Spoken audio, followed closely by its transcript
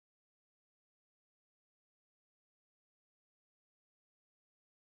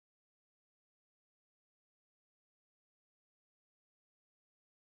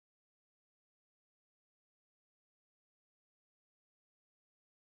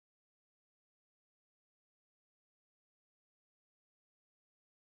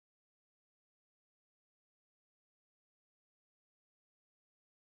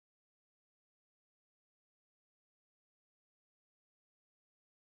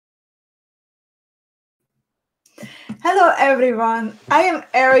Hello everyone, I am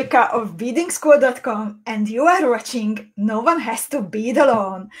Erika of BEADIngschool.com and you are watching No One Has to Bead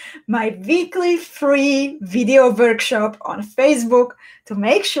Alone, my weekly free video workshop on Facebook to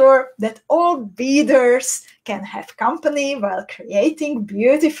make sure that all beaders can have company while creating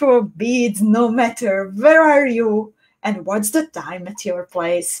beautiful beads no matter where are you and what's the time at your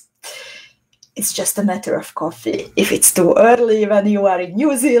place. It's just a matter of coffee if it's too early when you are in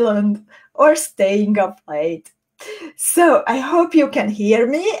New Zealand or staying up late. So I hope you can hear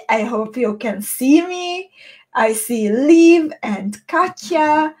me. I hope you can see me. I see Liv and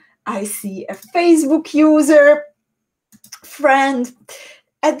Katja. I see a Facebook user, friend.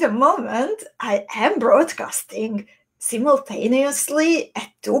 At the moment, I am broadcasting simultaneously at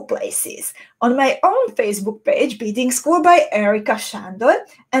two places. On my own Facebook page, Beading School by Erika Sándor,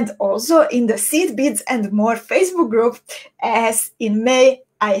 and also in the Seed Beads and More Facebook group, as in May,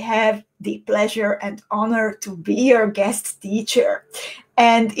 I have the pleasure and honor to be your guest teacher.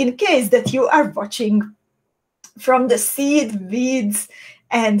 And in case that you are watching from the Seed, Beads,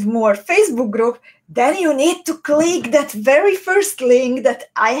 and More Facebook group, then you need to click that very first link that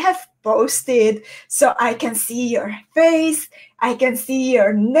I have posted so I can see your face, I can see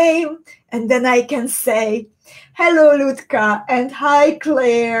your name, and then I can say, hello Lutka, and hi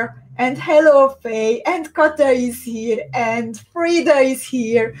Claire, and hello Faye, and Kata is here, and Frida is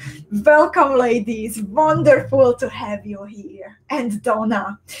here. Welcome ladies, wonderful to have you here. And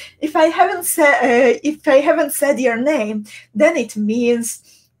Donna, if I haven't said your name, then it means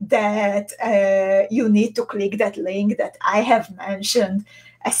that you need to click that link that I have mentioned,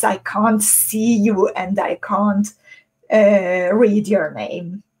 as I can't see you and I can't read your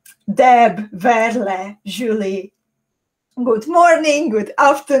name. Deb, Verle, Julie, good morning, good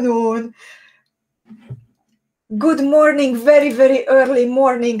afternoon, good morning, very, very early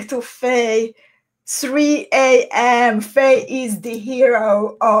morning to Faye. 3 a.m. Faye is the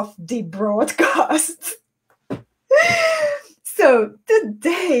hero of the broadcast. So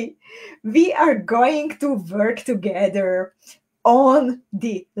today we are going to work together on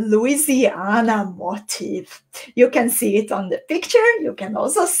the Louisiana motif. You can see it on the picture. You can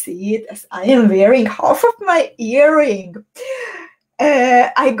also see it as I am wearing half of my earring.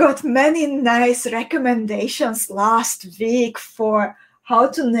 I got many nice recommendations last week for how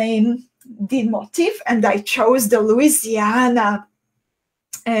to name the motif, and I chose the Louisiana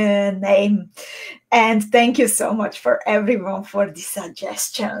name. And thank you so much for everyone for the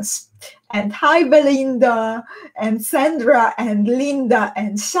suggestions. And hi Belinda, and Sandra, and Linda,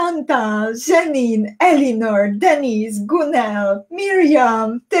 and Chantal, Janine, Eleanor, Denise, Gunel,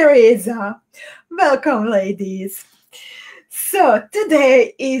 Miriam, Teresa. Welcome ladies. So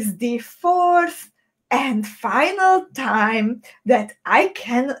today is the fourth and final time that I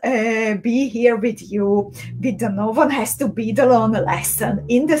can be here with you with the No One Has to Bead Alone lesson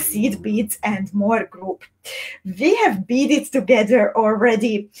in the Seed Beads and More group. We have beaded together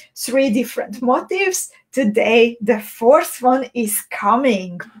already 3 different motifs. Today, the 4th one is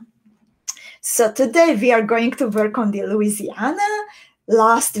coming. So today we are going to work on the Louisiana.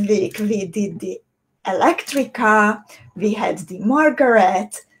 Last week we did the Electrica, we had the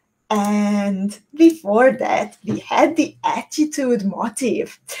Margaret, and before that, we had the attitude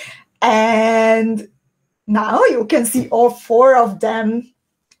motif. And now you can see all 4 of them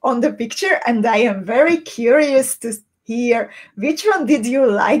on the picture, and I am very curious to hear which one did you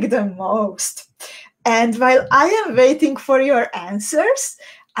like the most. And while I am waiting for your answers,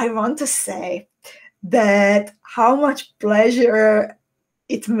 I want to say that how much pleasure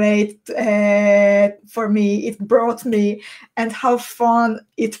it made for me, it brought me, and how fun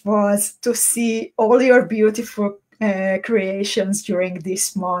it was to see all your beautiful creations during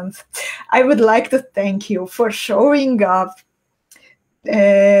this month. I would like to thank you for showing up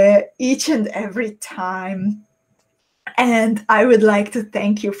each and every time. And I would like to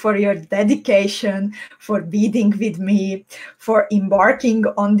thank you for your dedication, for beading with me, for embarking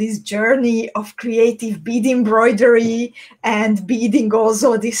on this journey of creative bead embroidery and beading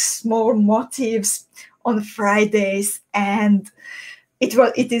also these small motifs on Fridays. And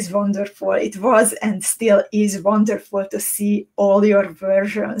it is wonderful. It was and still is wonderful to see all your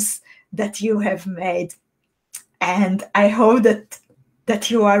versions that you have made. And I hope that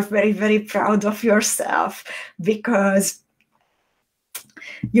you are very, very proud of yourself, because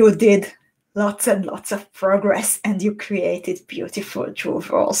you did lots and lots of progress and you created beautiful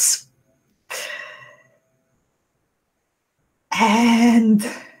jewels. And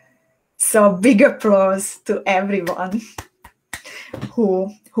so big applause to everyone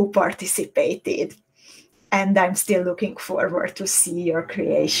who participated. And I'm still looking forward to see your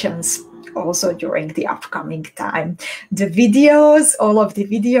creations also during the upcoming time. The videos, all of the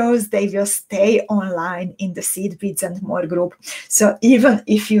videos, they will stay online in the Seed Beads and More group. So even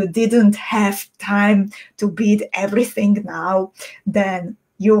if you didn't have time to bead everything now, then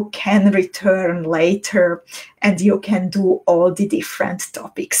you can return later and you can do all the different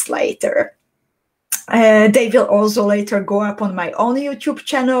topics later. They will also later go up on my own YouTube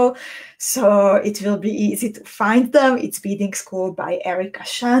channel, so it will be easy to find them. It's Beading School by Erika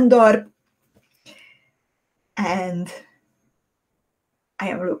Sándor. And I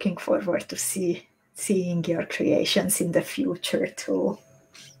am looking forward to seeing your creations in the future too.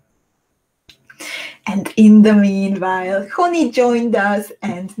 And in the meanwhile, Honey joined us,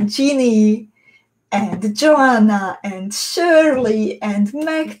 and Ginny, and Joanna, and Shirley, and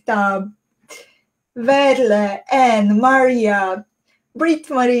Mekhtab, Verle, and Maria, Brit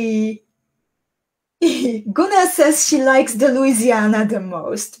Marie. Guna says she likes the Louisiana the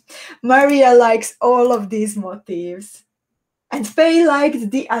most. Maria likes all of these motifs. And Faye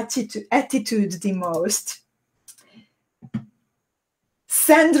liked the attitude the most.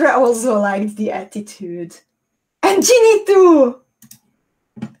 Sandra also liked the attitude. And Ginny too.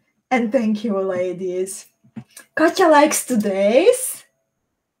 And thank you, ladies. Katja likes today's.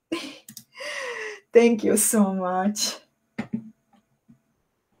 Thank you so much.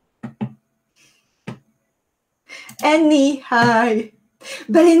 Annie, hi.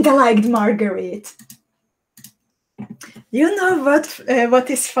 Belinda liked Marguerite. You know what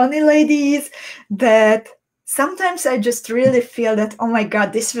is funny, ladies? That sometimes I just really feel that, oh my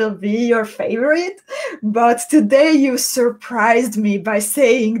God, this will be your favorite. But today you surprised me by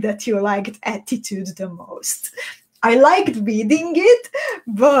saying that you liked attitude the most. I liked beading it,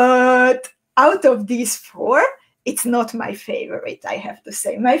 but out of these four, it's not my favorite, I have to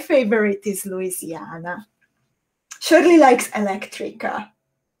say. My favorite is Louisiana. Shirley likes Electrica.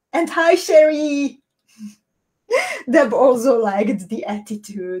 And hi, Sherry. Deb also liked the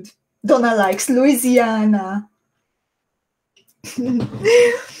attitude. Donna likes Louisiana.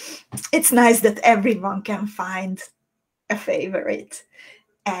 It's nice that everyone can find a favorite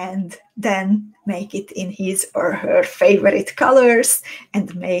and then make it in his or her favorite colors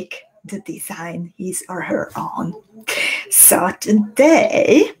and make the design his or her own. So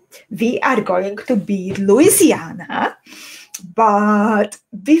today we are going to bead Louisiana, but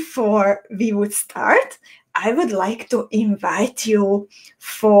before we would start, I would like to invite you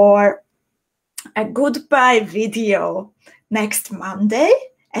for a goodbye video next Monday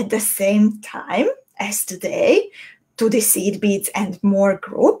at the same time as today to the Seed Beads and More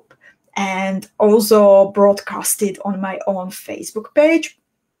group, and also broadcasted on my own Facebook page.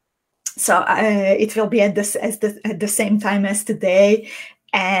 So it will be at the same time as today,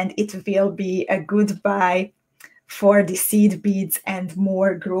 and it will be a goodbye for the Seed Beads and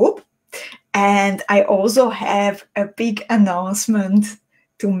More group. And I also have a big announcement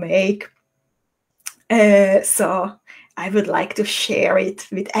to make. So I would like to share it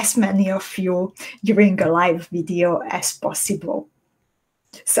with as many of you during a live video as possible.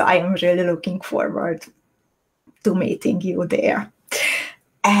 So I am really looking forward to meeting you there.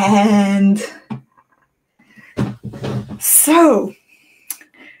 And so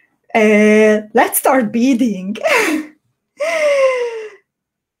let's start beading.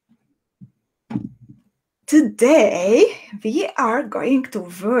 Today we are going to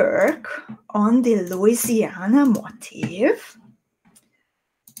work on the Louisiana motif.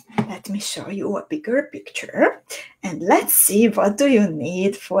 Let me show you a bigger picture and let's see what do you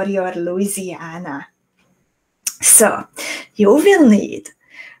need for your Louisiana. So you will need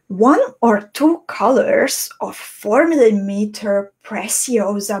 1 or 2 colors of 4mm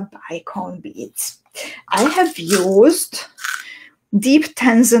PRECIOSA BICONE beads. I have used Deep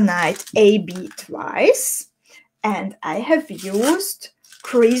Tanzanite AB twice, and I have used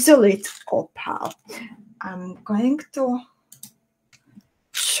Chrysolite Opal. I'm going to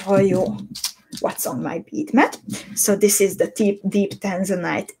show you what's on my bead mat. So this is the Deep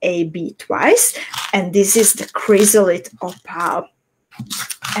Tanzanite AB twice, and this is the Chrysolite Opal.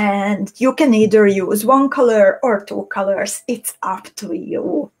 And you can either use 1 color or 2 colors. It's up to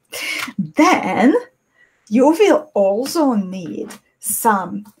you. Then you will also need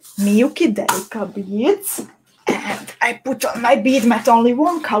some MIYUKI DELICA beads. And I put on my bead mat only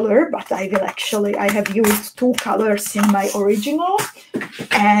 1 color, but I have used 2 colors in my original.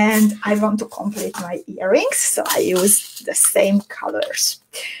 And I want to complete my earrings, so I used the same colors.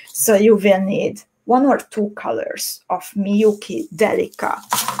 So you will need 1 or 2 colors of MIYUKI DELICA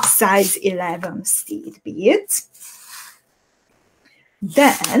size 11 seed beads.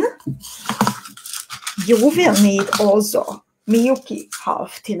 Then You will need also MIYUKI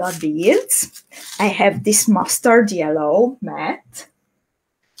half TILA beads. I have this mustard yellow matte.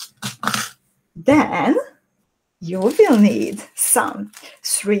 Then you will need some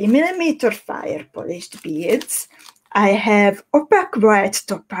 3mm fire polished beads. I have opaque white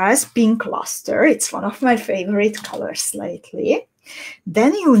topaz pink luster. It's one of my favorite colors lately.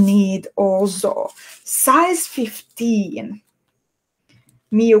 Then you need also size 15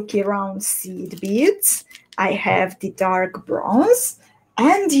 MIYUKI round seed beads. I have the dark bronze,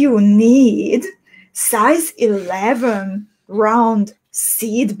 and you need size 11 round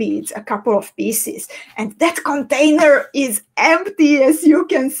seed beads, a couple of pieces, and that container is empty, as you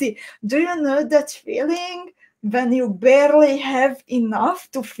can see. Do you know that feeling when you barely have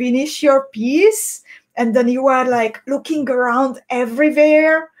enough to finish your piece, and then you are like looking around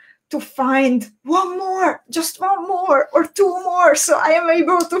everywhere to find one more, just one more or two more, so I am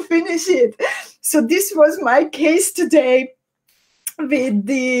able to finish it? So this was my case today with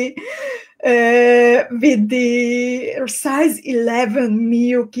the size 11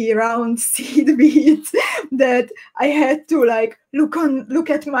 MIYUKI round seed beads, that I had to like look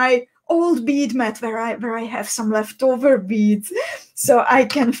at my old bead mat where I have some leftover beads, so I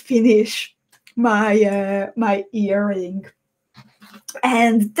can finish my my earring.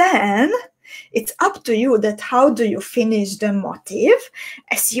 And then it's up to you that how do you finish the motif.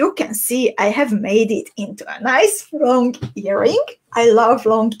 As you can see, I have made it into a nice long earring. I love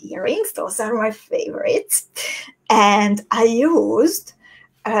long earrings. Those are my favorites. And I used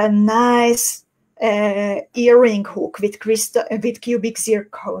a nice earring hook with cubic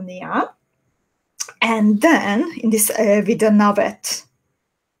zirconia. And then in this with a navet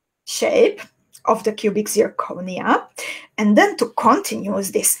shape of the cubic zirconia. And then to continue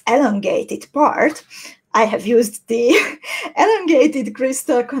this elongated part, I have used the elongated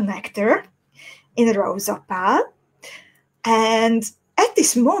crystal connector in rose opal. And at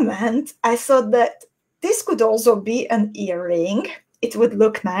this moment, I thought that this could also be an earring. It would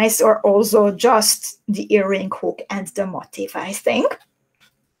look nice, or also just the earring hook and the motif, I think.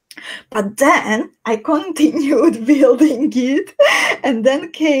 But then I continued building it, and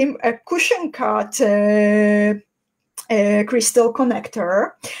then came a cushion cut crystal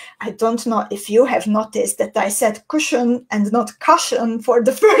connector. I don't know if you have noticed that I said cushion and not cushion for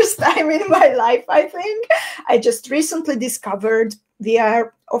the first time in my life, I think. I just recently discovered we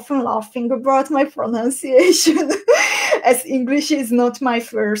are often laughing about my pronunciation as English is not my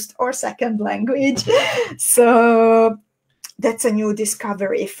first or second language. So that's a new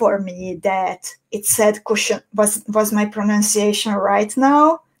discovery for me, that it said cushion. Was my pronunciation right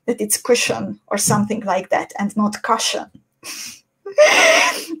now? That it's cushion or something like that, and not cushion.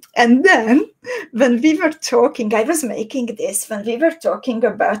 And then when we were talking, I was making this, when we were talking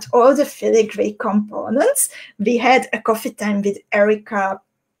about all the filigree components, we had a coffee time with Erika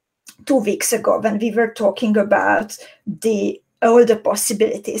 2 weeks ago when we were talking about all the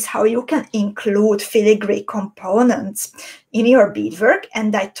possibilities, how you can include filigree components in your beadwork.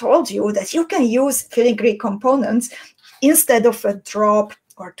 And I told you that you can use filigree components instead of a drop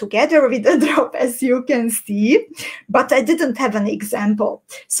or together with a drop, as you can see, but I didn't have an example.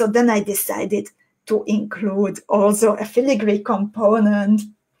 So then I decided to include also a filigree component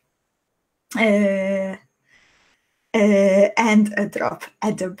and a drop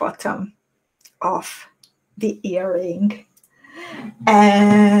at the bottom of the earring.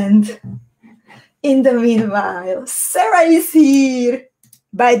 And in the meanwhile, Sarah is here.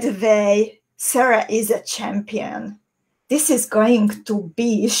 By the way, Sarah is a champion. This is going to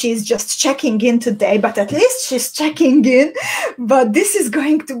be, she's just checking in today, but at least she's checking in. But this is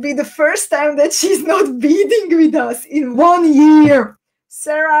going to be the first time that she's not beading with us in 1 year.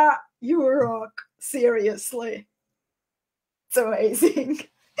 Sarah, you rock, seriously. It's amazing.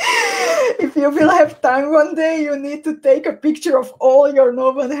 If you will have time one day, you need to take a picture of all your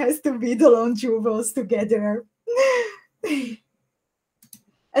No One Has to Beadle on jewels together. And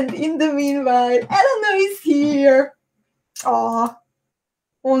in the meanwhile, Elena is here. Oh,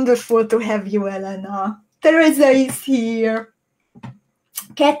 wonderful to have you, Elena. Teresa is here.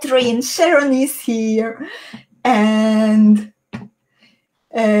 Catherine, Sharon is here. And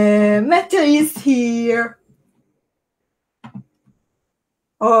Mette is here.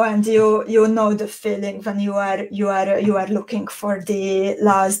 Oh, and you know the feeling when you are looking for the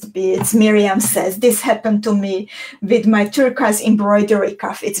last beads. Miriam says, this happened to me with my turquoise embroidery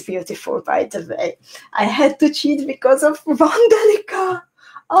cuff. It's beautiful, by the way. I had to cheat because of one DELICA.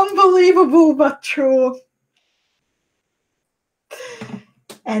 Unbelievable, but true.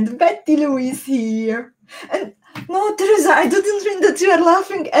 And Betty Lou is here. And no, Teresa, I didn't mean that you are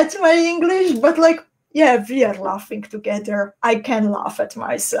laughing at my English, but like, Yeah, we are laughing together. I can laugh at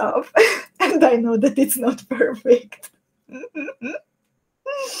myself. And I know that it's not perfect.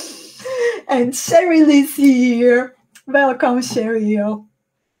 And Cheryl is here. Welcome, Cheryl.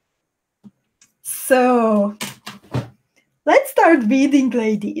 So, let's start beading,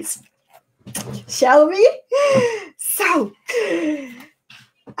 ladies. Shall we? So,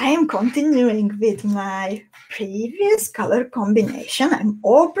 I am continuing with my previous color combination. I'm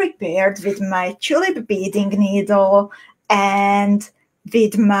all prepared with my tulip beading needle and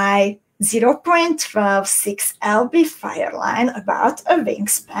with my 0.12 𝐂𝐋𝐈𝐒𝐄 FIRELINE about a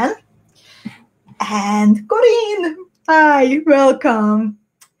wingspan. And Corinne, hi, welcome.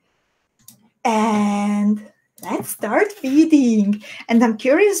 And let's start beading. And I'm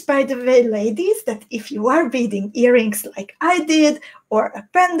curious, by the way, ladies, that if you are beading earrings like I did, or a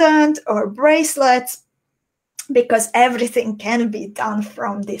pendant, or bracelets, because everything can be done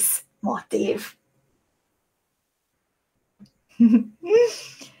from this motif.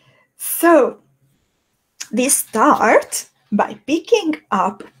 So, we start by picking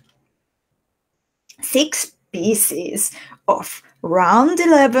up 6 pieces of round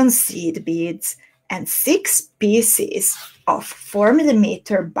 11 seed beads and 6 pieces of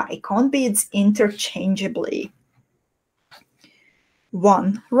 4mm BICONE beads interchangeably.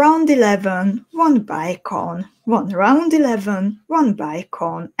 1 round 11, 1 BICONE, 1 round 11, 1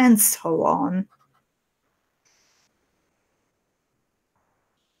 BICONE, and so on.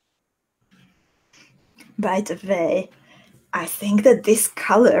 By the way, I think that this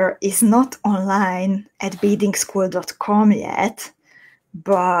color is not online at beadingschool.com yet,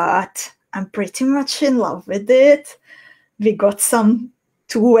 but I'm pretty much in love with it. We got some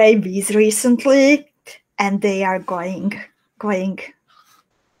two-way beads recently, and they are going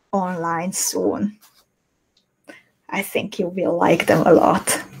online soon. I think you will like them a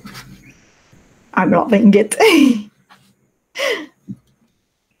lot. I'm loving it.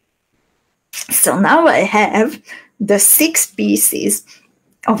 So now I have the 6 pieces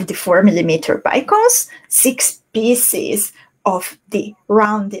of the 4mm BICONEs, 6 pieces of the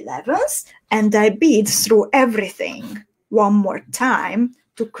round 11s, and I bead through everything one more time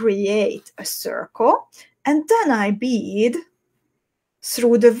to create a circle, and then I bead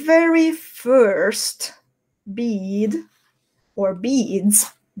through the very first bead or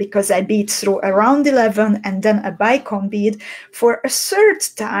beads, because I bead through a round 11 and then a BICONE bead for a third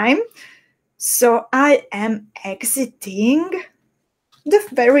time. So I am exiting the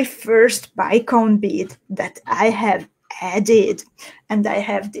very first BICONE bead that I have added, and I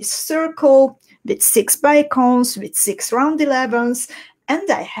have this circle with 6 BICONEs with 6 round 11s, and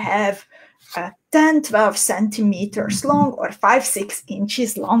I have a 10-12 centimeters long or 5-6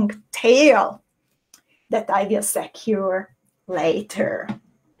 inches long tail that I will secure later.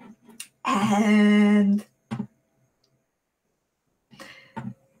 And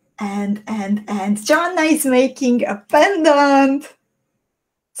Joanna is making a pendant.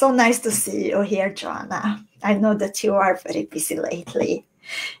 So nice to see you here, Joanna. I know that you are very busy lately.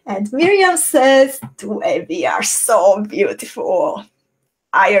 And Miriam says, we are so beautiful.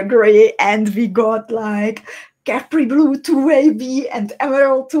 I agree. And we got like Capri Blue 2AB and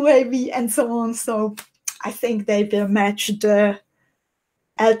Emerald 2AB and so on. So I think they will match the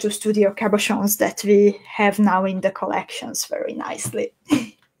L2 Studio cabochons that we have now in the collections very nicely.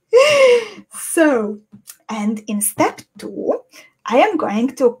 So, and in step 2, I am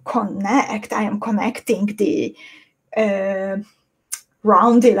going to connect, I am connecting the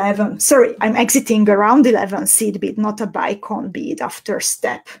round 11, sorry, I'm exiting a round 11 seed bead, not a BICONE bead after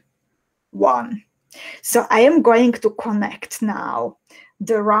step 1. So I am going to connect now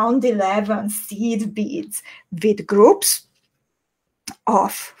the round 11 seed beads with groups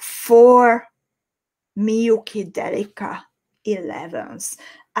of 4 MIYUKI DELICA 11s.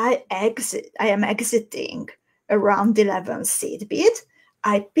 I am exiting a round 11 seed bead.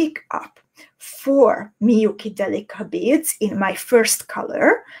 I pick up 4 MIYUKI DELICA beads in my first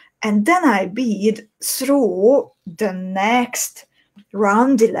color, and then I bead through the next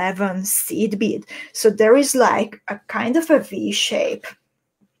round 11 seed bead. So there is like a kind of a V shape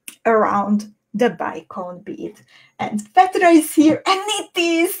around the BICONE bead. And Petra is here and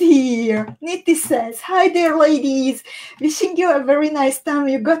Niti is here. Niti says, hi there, ladies. Wishing you a very nice time.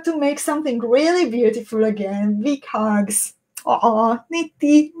 You got to make something really beautiful again. Big hugs. Oh,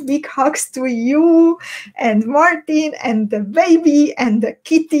 Niti, big hugs to you and Martin and the baby and the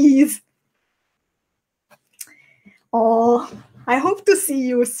kitties. Oh, I hope to see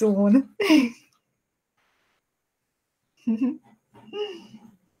you soon.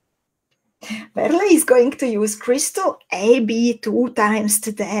 Perle is going to use crystal AB 2 times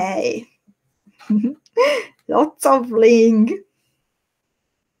today. Lots of bling.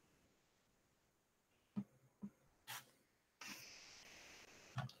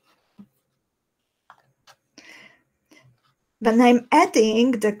 When I'm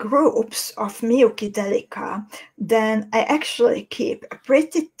adding the groups of MIYUKI DELICA, then I actually keep a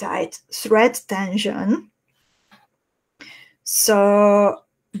pretty tight thread tension. So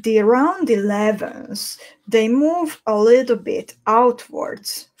the round 11s, they move a little bit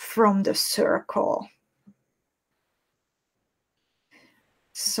outwards from the circle.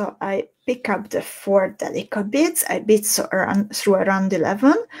 So I pick up the 4 DELICA beads, I bead through around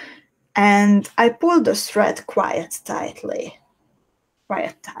 11, and I pull the thread quite tight.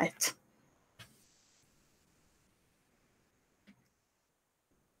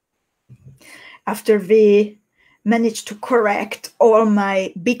 After we manage to correct all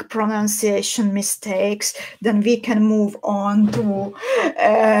my big pronunciation mistakes, then we can move on to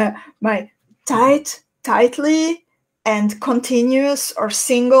my tightly and continuous or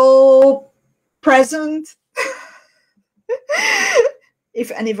single present. If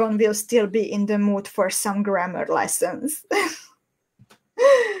anyone will still be in the mood for some grammar lessons.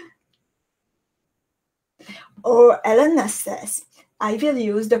 Or Elena says, I will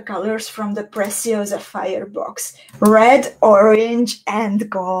use the colors from the PRECIOSA firebox, red, orange, and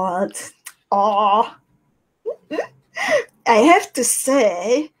gold. Oh, I have to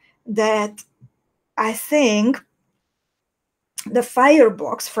say that I think the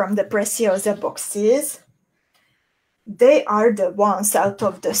firebox from the PRECIOSA boxes, they are the ones out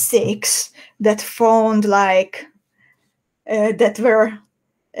of the 6 that found like that were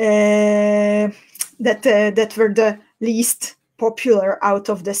the least popular out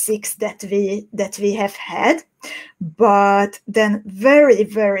of the 6 that we have had. But then very,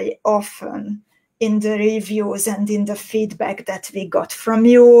 very often in the reviews and in the feedback that we got from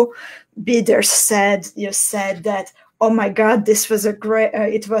you, bidders said that, oh my God, this was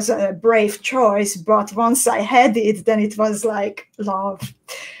it was a brave choice, but once I had it, then it was like love.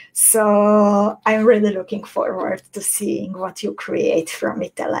 So I'm really looking forward to seeing what you create from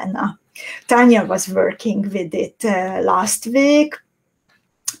it, Elena. Tanya was working with it last week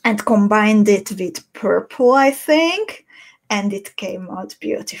and combined it with purple, I think, and it came out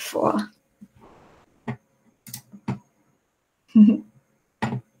beautiful.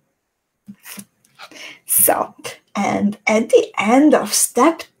 So, and at the end of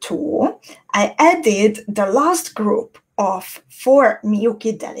step 2, I added the last group of 4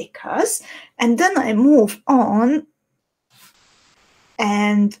 MIYUKI DELICAs, and then I move on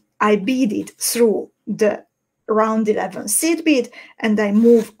and I beaded through the round 11 seed bead, and I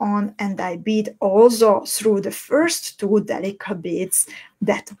move on and I bead also through the first 2 DELICA beads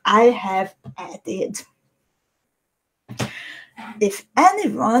that I have added. If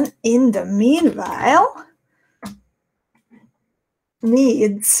anyone in the meanwhile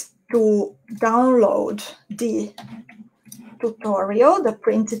needs to download the tutorial, the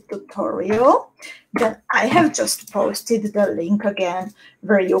printed tutorial, then I have just posted the link again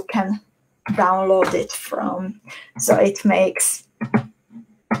where you can download it from. So it makes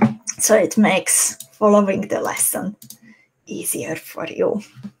following the lesson easier for you.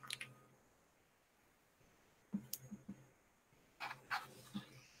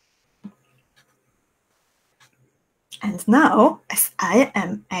 And now, as I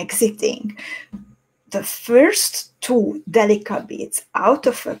am exiting the first 2 DELICA beads out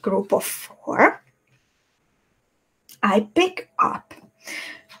of a group of 4, I pick up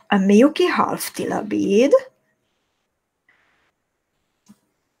a MIYUKI TILA bead.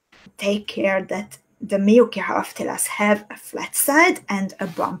 Take care that the MIYUKI TILAs have a flat side and a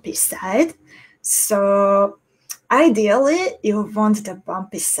bumpy side. So ideally, you want the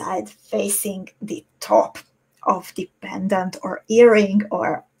bumpy side facing the top of the pendant or earring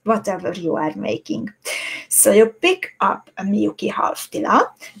or whatever you are making. So you pick up a MIYUKI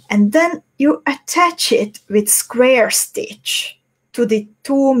TILA and then you attach it with square stitch to the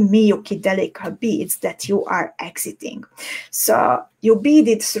 2 MIYUKI DELICA beads that you are exiting. So you bead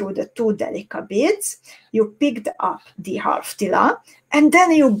it through the 2 DELICA beads, you picked up the TILA, and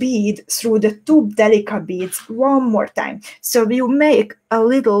then you bead through the 2 DELICA beads one more time. So you make a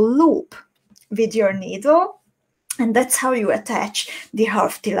little loop with your needle, and that's how you attach the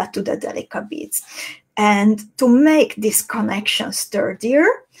TILA to the DELICA beads. And to make this connection sturdier,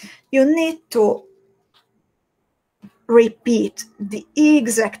 you need to repeat the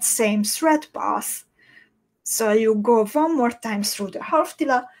exact same thread path. So you go one more time through the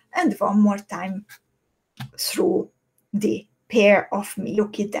TILA and one more time through the pair of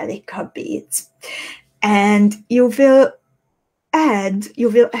MIYUKI DELICA beads. And you will you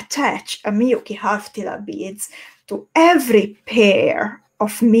will attach a MIYUKI half TILA beads to every pair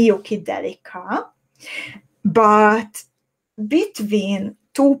of MIYUKI DELICA, but between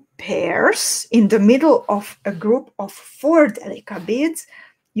two pairs in the middle of a group of 4 DELICA beads,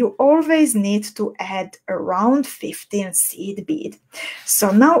 you always need to add around 15 seed bead.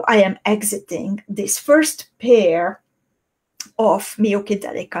 So now I am exiting this first pair of MIYUKI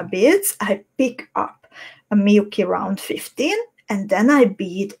DELICA beads. I pick up a MIYUKI round 15 and then I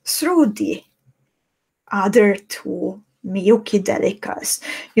bead through the other 2 MIYUKI DELICAs.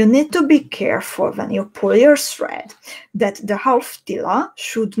 You need to be careful when you pull your thread that the half TILA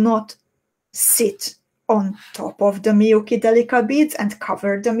should not sit on top of the MIYUKI DELICA beads and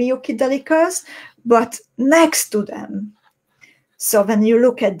cover the MIYUKI DELICAs, but next to them. So when you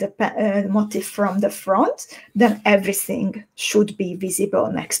look at the motif from the front, then everything should be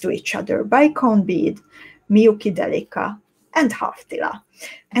visible next to each other. BICONE bead, MIYUKI DELICA, and half TILA.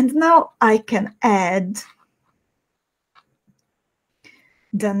 And now I can add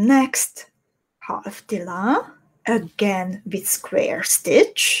the next half TILA, again with square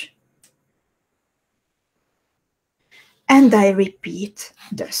stitch. And I repeat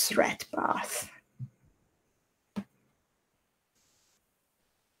the thread path.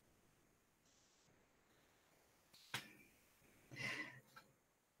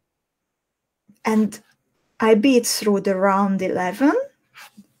 And I bead through the round 11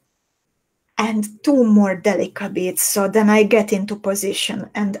 and 2 more DELICA beads, so then I get into position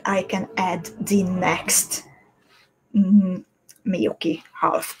and I can add the next MIYUKI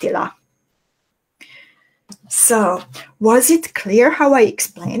half TILA. So, was it clear how I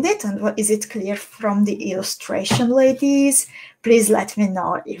explained it, and is it clear from the illustration, ladies? Please let me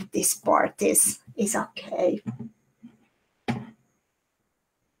know if this part is okay.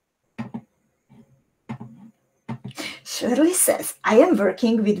 Shirley says, I am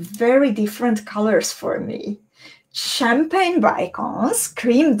working with very different colors for me. Champagne bicones,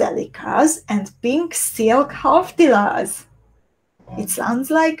 cream delicas, and pink silk half TILAs. It sounds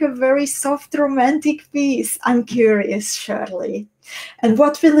like a very soft romantic piece. I'm curious, Shirley. And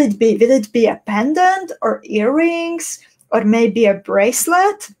what will it be? Will it be a pendant or earrings or maybe a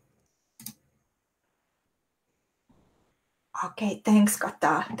bracelet? Okay, thanks,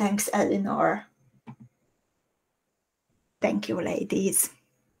 Kata. Thanks, Eleanor. Thank you, ladies.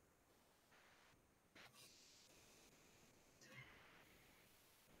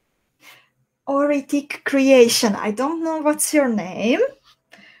 𝐂𝐋𝐈𝐂𝐋𝐈 creation. I don't know what's your name,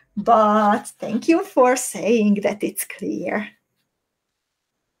 but thank you for saying that it's clear.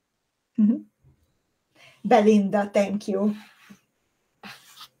 Belinda, thank you.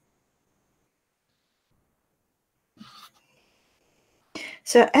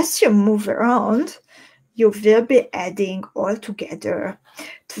 So as you move around, you will be adding all together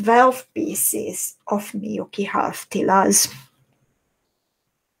 12 pieces of MIYUKI half TILAs.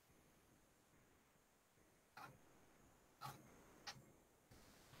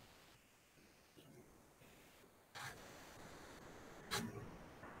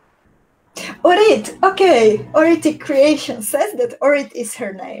 Orit, okay. 𝐂𝐋𝐈 creation says that Orit is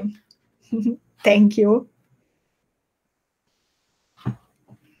her name. Thank you.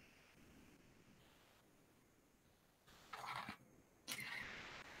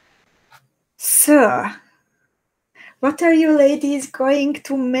 So, what are you ladies going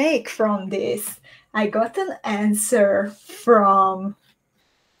to make from this? I got an answer from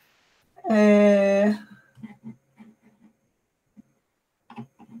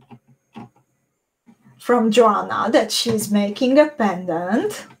Joanna that she's making a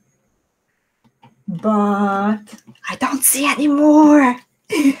pendant, but I don't see any more.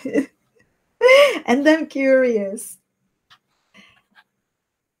 And I'm curious.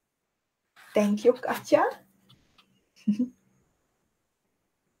 Thank you, Katja.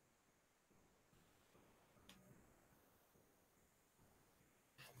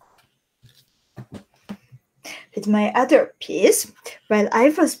 With my other piece, while I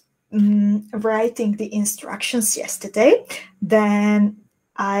was writing the instructions yesterday, then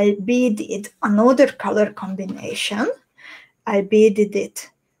I beaded another color combination. I beaded it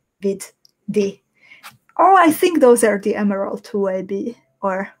with the, I think those are the Emerald 2AB,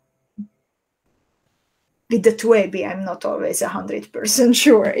 or with the 2AB, I'm not always 100%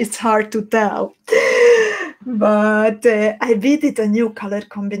 sure. It's hard to tell. But I beaded a new color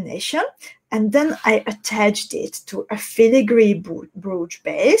combination, and then I attached it to a filigree brooch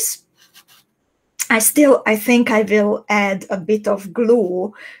base. I think I will add a bit of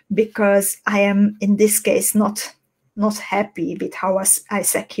glue because I am, in this case, not happy with how I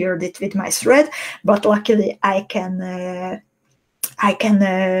secured it with my thread, but luckily I can I can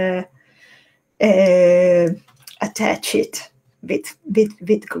attach it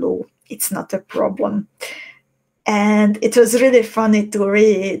with glue. It's not a problem. And it was really funny to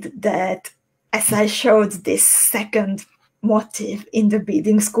read that as I showed this second motif in the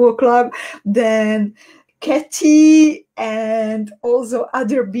Beading School Club, then Katie and also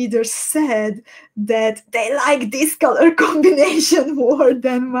other beaders said that they like this color combination more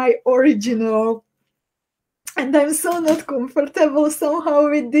than my original. And I'm so not comfortable somehow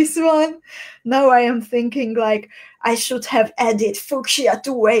with this one. Now I am thinking like I should have added fuchsia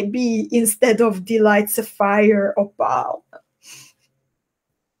 2AB instead of Delight Sapphire Opal.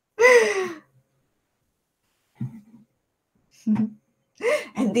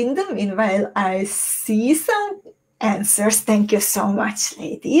 And in the meanwhile, I see some answers. Thank you so much,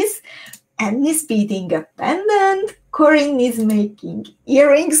 ladies. Anne is beading a pendant. Corinne is making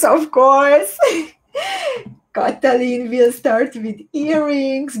earrings, of course. Katalin will start with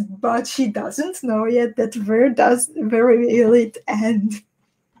earrings, but she doesn't know yet that where will it end.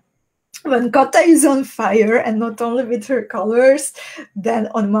 When Kata is on fire, and not only with her colors, then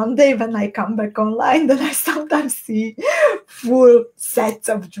on Monday when I come back online, then I sometimes see full sets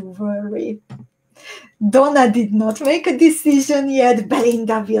of jewelry. Donna did not make a decision yet.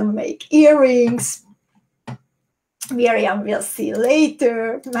 Belinda will make earrings. Miriam will see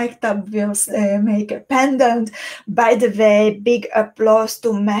later. Mektub will make a pendant. By the way, big applause to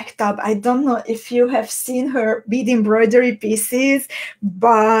Mektub. I don't know if you have seen her bead embroidery pieces,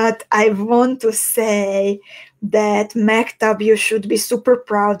 but I want to say that Mektub, you should be super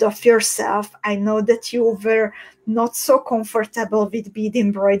proud of yourself. I know that you were not so comfortable with bead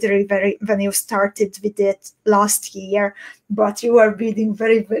embroidery when you started with it last year, but you are beading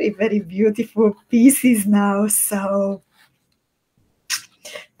very, very, very beautiful pieces now, so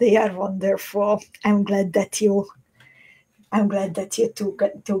they are wonderful. I'm glad that you took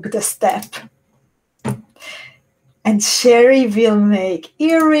the step. And Sherry will make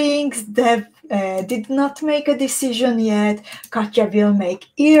earrings. Deb did not make a decision yet. Katja will make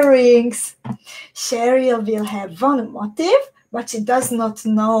earrings. Cheryl will have one motif, but she does not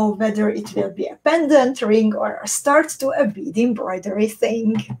know whether it will be a pendant, ring, or a start to a bead embroidery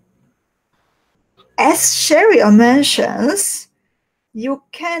thing. As Cheryl mentions, you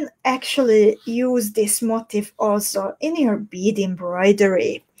can actually use this motif also in your bead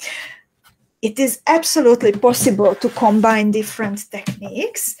embroidery. It is absolutely possible to combine different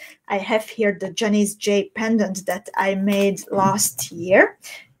techniques. I have here the Janice J pendant that I made last year.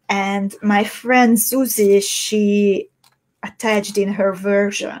 And my friend Susie, she attached in her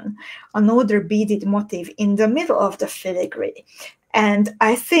version another beaded motif in the middle of the filigree. And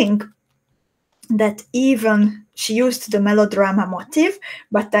I think that even she used the melodrama motif,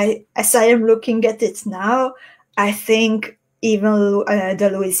 but as I am looking at it now, I think even the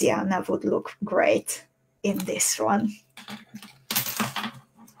Louisiana would look great in this one.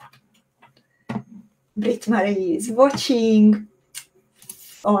 Britt Marie is watching.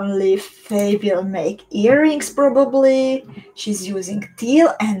 Only Faye will make earrings probably. She's using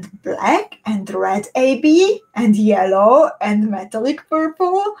teal and black and red AB and yellow and metallic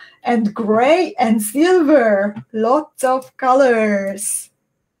purple and gray and silver. Lots of colors.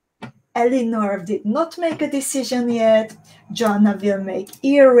 Eleanor did not make a decision yet. Joanna will make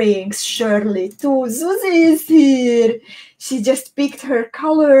earrings. Shirley too. Susie is here. She just picked her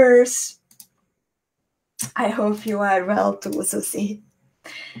colors. I hope you are well too, Susie.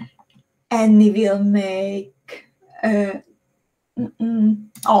 Annie will make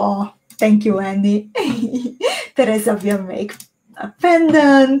oh, thank you, Annie. Teresa will make a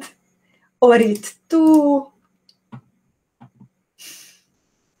pendant. Orit too.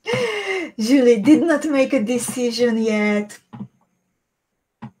 Julie did not make a decision yet.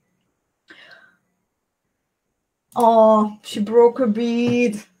 Oh, she broke a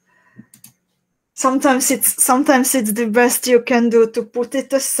bead. Sometimes it's the best you can do to put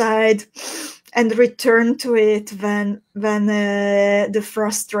it aside and return to it when the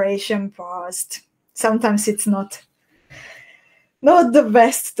frustration passed. Sometimes it's not the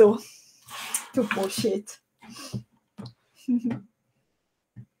best to push it.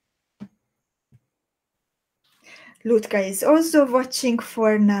 Lutka is also watching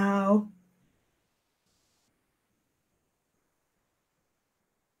for now.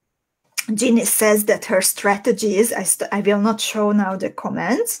 Ginny says that her strategy is, I will not show now the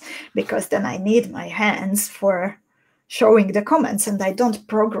comments because then I need my hands for showing the comments and I don't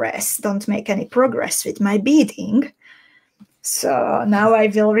make any progress with my beading. So now I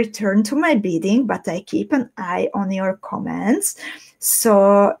will return to my beading, but I keep an eye on your comments.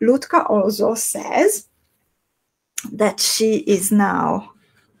 So Lutka also says that she is now,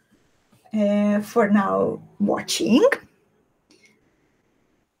 for now, watching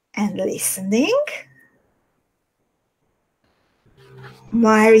and listening.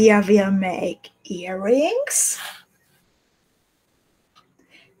 Maria will make earrings.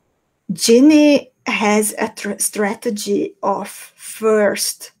 Ginny has a strategy of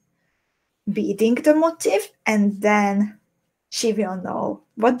first beading the motif, and then she will know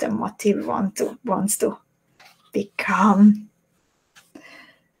what the motif wants to become.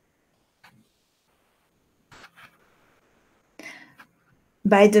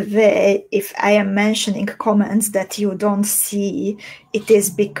 By the way, if I am mentioning comments that you don't see, it is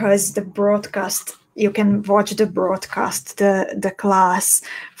because the broadcast, you can watch the broadcast, the class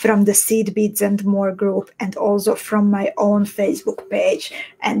from the Seed Beads and More group, and also from my own Facebook page.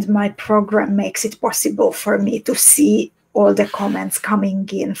 And my program makes it possible for me to see all the comments coming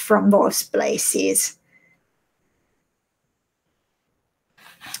in from those places.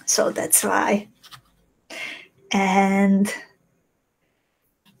 So that's why. And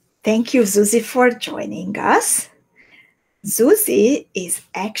thank you, Zuzi, for joining us. Zuzi is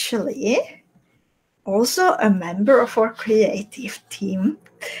actually also a member of our creative team,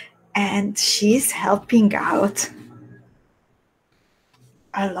 and she's helping out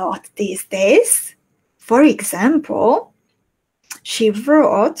a lot these days. For example, she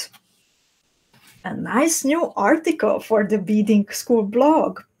wrote a nice new article for the Beadingschool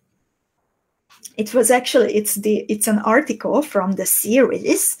blog. It was actually, it's an article from the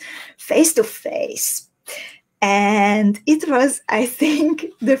series Face to Face. And it was, I think,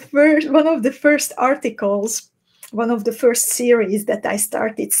 one of the first articles, one of the first series that I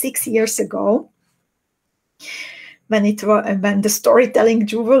started 6 years ago, when the Storytelling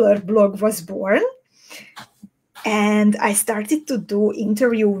Jeweler blog was born. And I started to do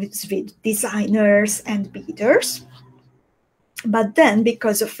interviews with designers and beaders. But then,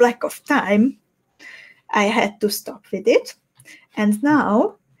 because of lack of time, I had to stop with it. And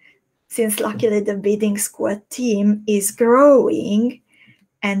now, since luckily the Beadingschool team is growing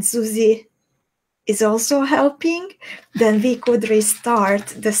and Zuzi is also helping, then we could restart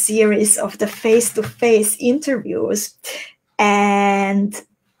the series of the face-to-face interviews. And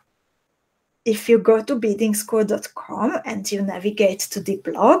if you go to beadingschool.com and you navigate to the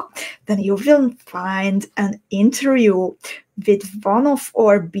blog, then you will find an interview with one of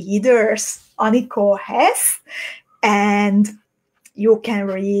our beaders, 𝐂𝐻𝐿, and you can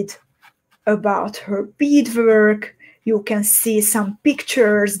read about her beadwork. You can see some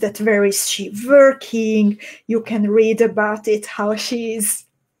pictures that where is she working. You can read about it, how she is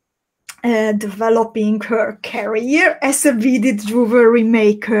developing her career as a beaded jewelry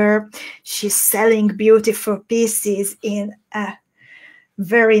maker. She's selling beautiful pieces in a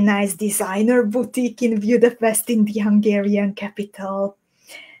very nice designer boutique in Budapest, in the Hungarian capital.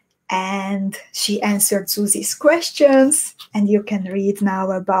 And she answered Zuzi's questions, and you can read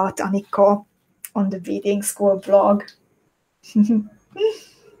now about 𝐂𝐻𝐿 on the Beadingschool blog.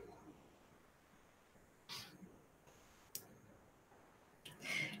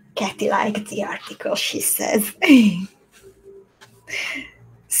 Kathy liked the article, she says.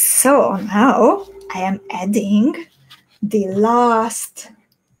 So now I am adding the last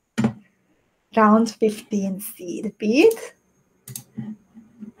round 15 seed bead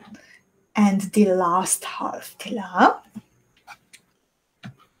and the last half TILA.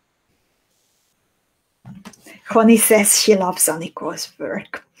 Connie says she loves 𝐂𝐻𝐿's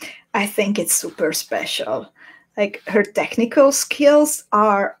work. I think it's super special. Like, her technical skills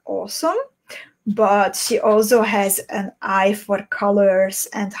are awesome, but she also has an eye for colors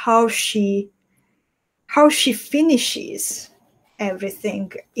and how she finishes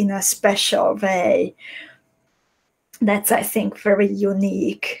everything in a special way. That's, I think, very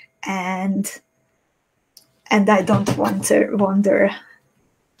unique, and I don't wonder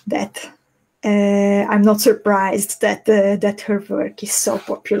that I'm not surprised that that her work is so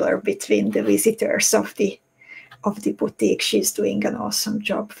popular between the visitors of the boutique. She's doing an awesome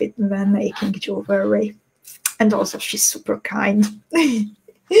job with when making jewelry, and also she's super kind.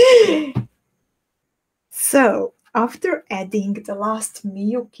 So after adding the last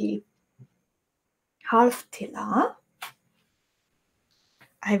MIYUKI half TILA,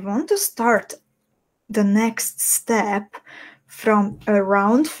 I want to start the next step from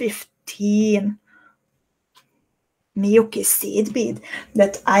around 15 MIYUKI seed bead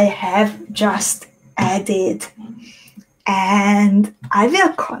that I have just added. And I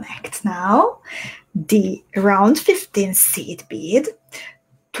will connect now the round 15 seed bead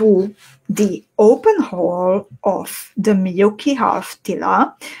to the open hole of the MIYUKI half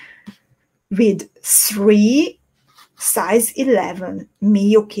TILA with 3 size 11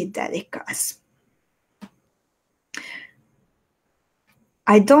 MIYUKI DELICAs.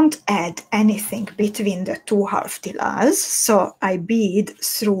 I don't add anything between the two half tilas, so I bead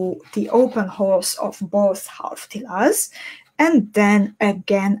through the open holes of both half tilas, and then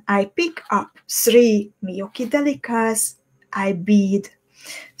again I pick up 3 MIYUKI DELICAs, I bead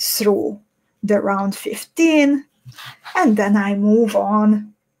through the round 15, and then I move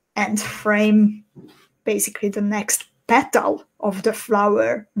on and frame basically the next petal of the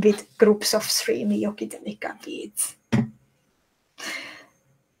flower with groups of 3 MIYUKI DELICA beads.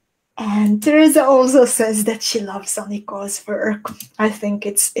 And Teresa also says that she loves 𝐂𝐿𝐿's work. I think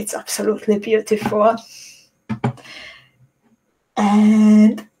it's absolutely beautiful.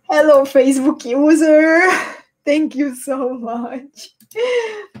 And hello, Facebook user. Thank you so much.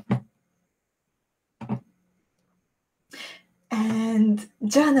 And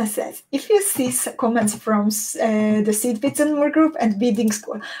Jana says, if you see comments from the Seed Beads and More group and Beading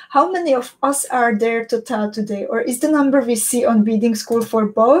School, how many of us are there total today? Or is the number we see on Beading School for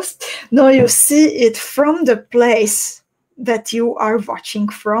both? No, you see it from the place that you are watching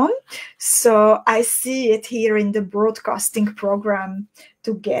from. So I see it here in the broadcasting program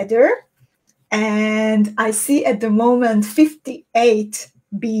together. And I see at the moment 58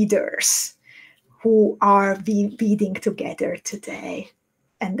 beaders who are beading together today.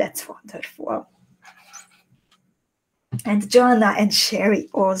 And that's wonderful. And Joanna and Sherry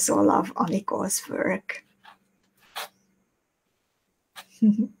also love 𝐂𝐿𝐿's work.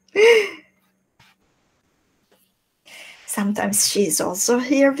 Sometimes she's also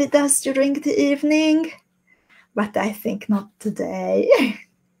here with us during the evening, but I think not today.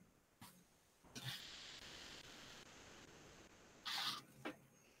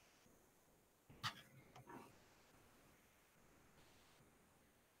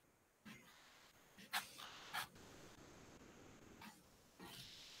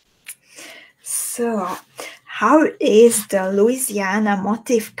 So, how is the Louisiana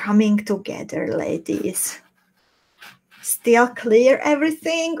motif coming together, ladies? Still clear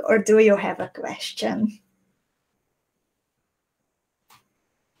everything, or do you have a question?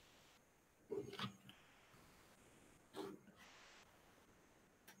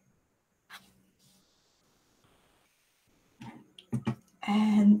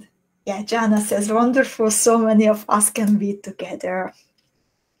 And yeah, Jana says, wonderful, so many of us can be together.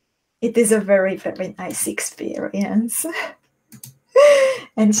 It is a very, very nice experience.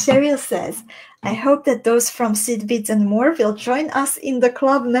 And Cheryl says, I hope that those from Seed Beads and More will join us in the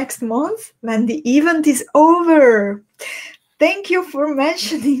club next month when the event is over. Thank you for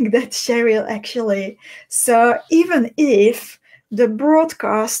mentioning that, Cheryl, actually. So even if the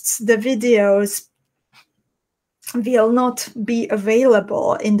broadcasts, the videos will not be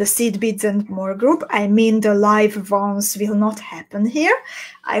available in the Seed Beads and More group, I mean the live ones will not happen here,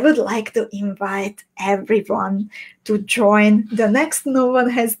 I would like to invite everyone to join the next No One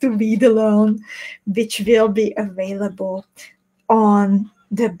Has to Bead Alone, which will be available on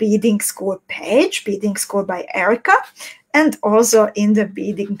the Beading School page, Beading School by Erika, and also in the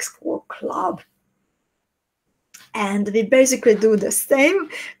Beading School Club. And we basically do the same.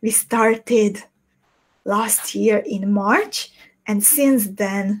 We started last year in March, and since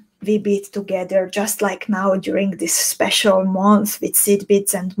then we bead together, just like now during this special month with Seed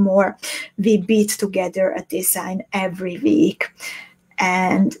Beads and More. We bead together a design every week,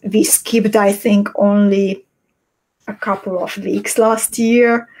 and we skipped, I think, only a couple of weeks last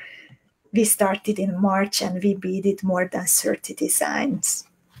year. We started in March and we beaded more than 30 designs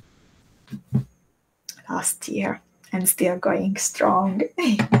last year, and still going strong.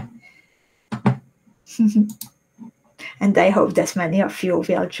 And I hope that many of you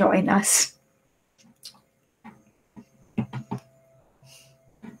will join us.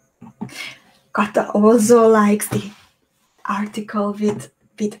 Kata also likes the article with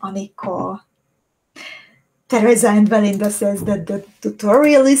𝐂𝐿𝐿. Teresa and Belinda says that the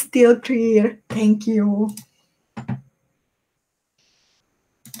tutorial is still clear. Thank you.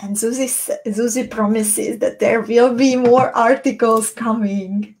 And Susie promises that there will be more articles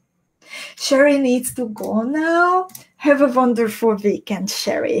coming. Sherry needs to go now. Have a wonderful weekend,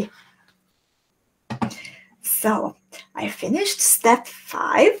 Sherry. So I finished step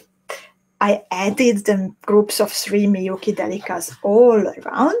 5. I added the groups of 3 MIYUKI DELICAs all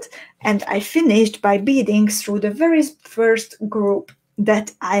around, and I finished by beading through the very first group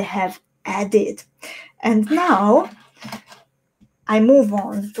that I have added. And now I move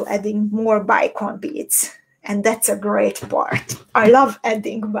on to adding more BICONE beads. And that's a great part. I love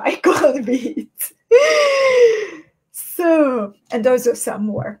adding BICONE beads. So, and also some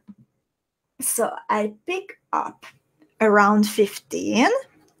more. So I pick up around 15,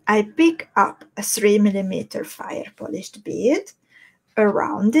 I pick up a 3mm fire polished bead.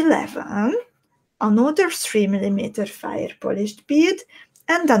 Around 11, another 3mm fire polished bead,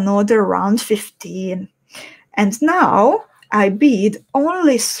 and another round 15. And now I bead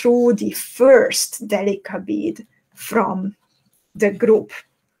only through the first DELICA bead from the group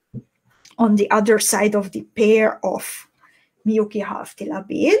on the other side of the pair of MIYUKI half TILA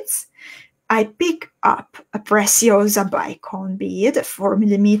beads. I pick up a PRECIOSA BICONE bead, a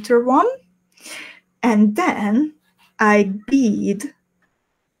 4mm one, and then I bead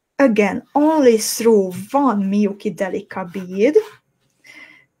again only through one MIYUKI DELICA bead.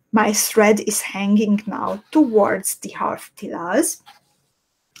 My thread is hanging now towards the half TILAs,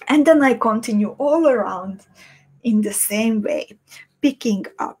 and then I continue all around in the same way, picking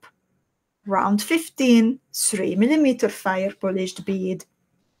up round 15, 3mm fire polished bead,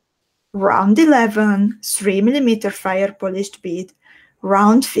 round 11, 3mm fire polished bead,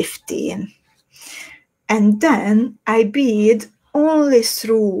 round 15. And then I bead only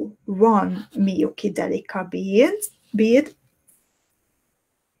through one MIYUKI DELICA bead.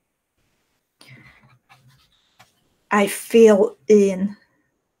 I fill in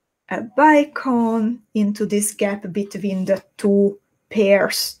a BICONE into this gap between the two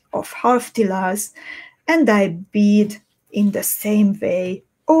pairs of half TILAs, and I bead in the same way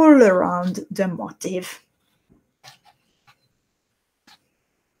all around the motif.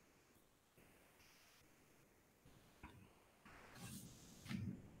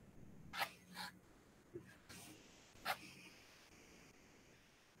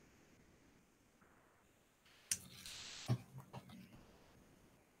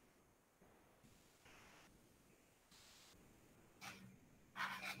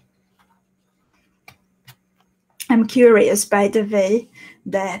 I'm curious, by the way,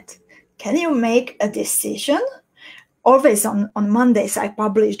 that can you make a decision? Always on Mondays, I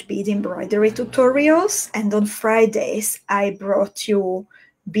published bead embroidery tutorials, and on Fridays, I brought you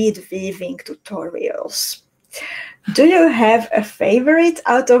bead weaving tutorials. Do you have a favorite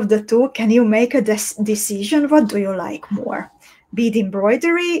out of the two? Can you make a decision? What do you like more, bead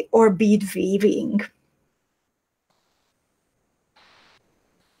embroidery or bead weaving?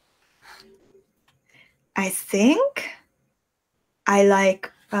 I think I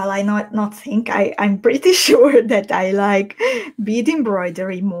like, well, I'm pretty sure that I like bead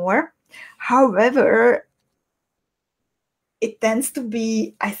embroidery more. However, it tends to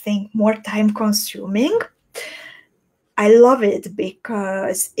be, I think, more time consuming. I love it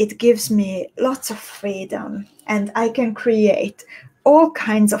because it gives me lots of freedom and I can create all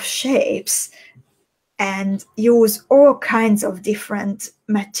kinds of shapes and use all kinds of different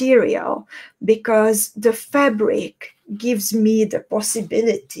material, because the fabric gives me the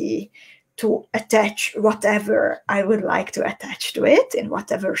possibility to attach whatever I would like to attach to it in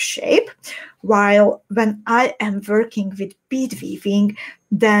whatever shape. While when I am working with bead weaving,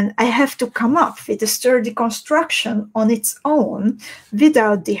 then I have to come up with a sturdy construction on its own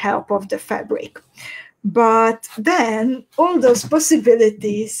without the help of the fabric. But then all those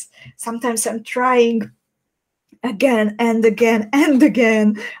possibilities, sometimes I'm trying again and again and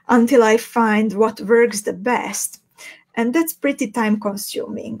again until I find what works the best. And that's pretty time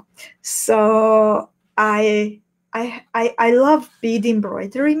consuming. So I love bead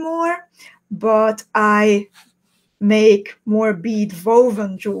embroidery more, but I make more bead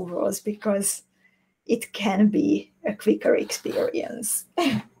woven jewels because it can be a quicker experience.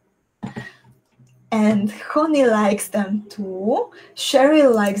 And Honey likes them too,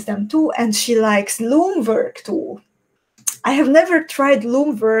 Cheryl likes them too, and she likes loom work too. I have never tried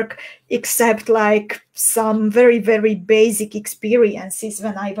loom work except like some very, very basic experiences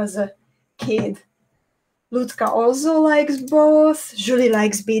when I was a kid. Ludka also likes both. Julie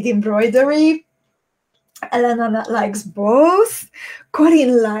likes bead embroidery. Elena likes both.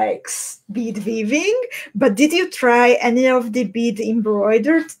 Corinne likes bead weaving. But did you try any of the bead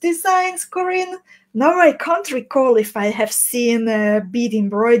embroidered designs, Corinne? Now I can't recall if I have seen bead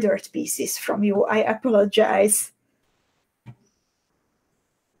embroidered pieces from you. I apologize.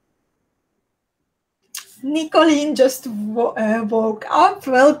 Nicolene just woke up.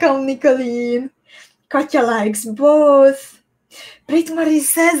 Welcome, Nicolene. Katja likes both. Brit Marie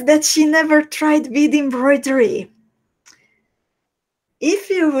says that she never tried bead embroidery. If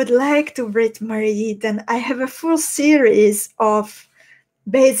you would like to, Brit Marie, then I have a full series of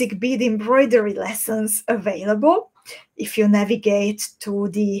basic bead embroidery lessons available. If you navigate to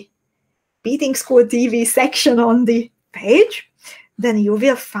the Beadingschool TV section on the page, then you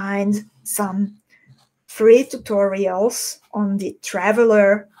will find some free tutorials on the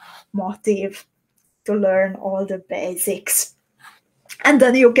traveler motif to learn all the basics. And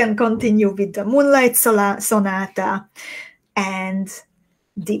then you can continue with the Moonlight Sonata and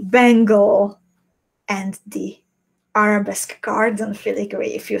the Bengal and the Arabesque Garden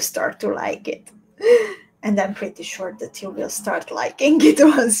Filigree if you start to like it. And I'm pretty sure that you will start liking it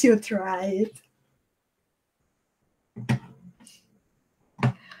once you try it.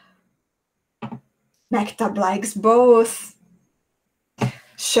 Mektab likes both.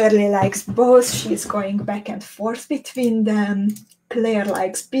 Shirley likes both. She's going back and forth between them. Claire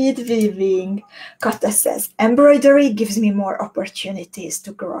likes bead weaving. Kata says, embroidery gives me more opportunities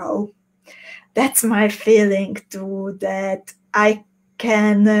to grow. That's my feeling too, that I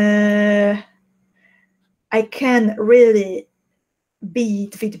can really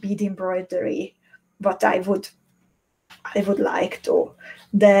bead with bead embroidery what I would like to.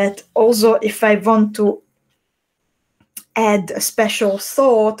 That also if I want to add a special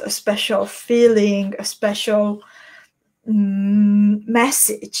thought, a special feeling, a special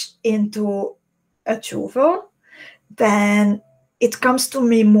message into a jewel, then it comes to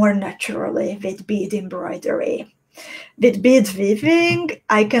me more naturally with bead embroidery. With bead weaving,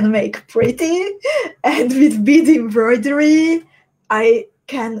 I can make pretty, and with bead embroidery, I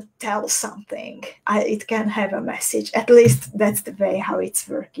can tell something. It can have a message. At least that's the way how it's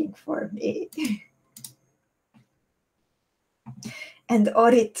working for me. And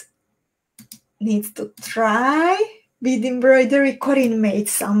Orit needs to try bead embroidery. Corinne made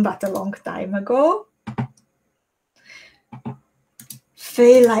some, but a long time ago.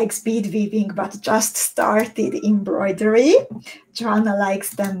 Faye likes bead weaving, but just started embroidery. Joanna likes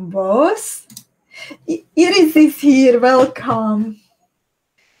them both. Iris is here, welcome.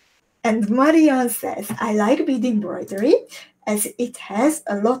 And Marianne says, I like bead embroidery as it has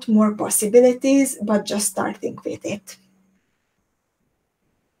a lot more possibilities, but just starting with it.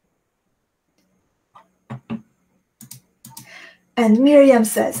 And Miriam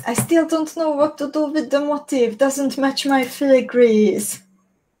says, I still don't know what to do with the motif. Doesn't match my filigrees.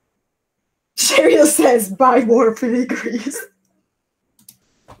 Cheryl says, buy more filigrees.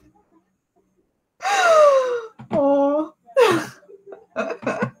 Oh.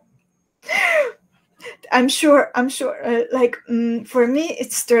 I'm sure, for me,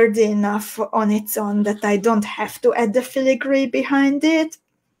 it's sturdy enough on its own that I don't have to add the filigree behind it.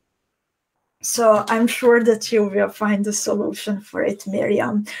 So I'm sure that you will find a solution for it,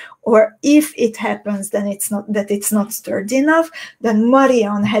 Miriam. Or if it happens, then it's not sturdy enough, then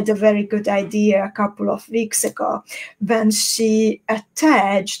Marianne had a very good idea a couple of weeks ago when she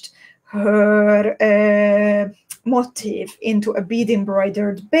attached her motif into a bead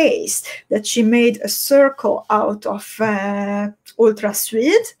embroidered base, that she made a circle out of ultra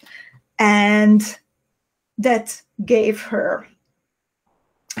sweet, and that gave her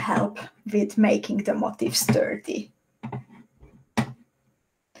help with making the motif sturdy.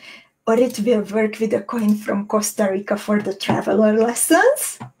 Or it will work with a coin from Costa Rica for the traveler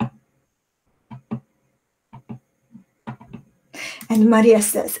lessons. And Maria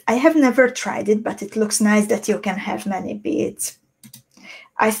says, I have never tried it, but it looks nice that you can have many beads.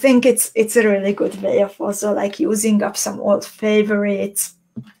 I think it's a really good way of also like using up some old favorites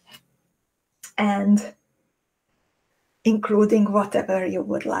and including whatever you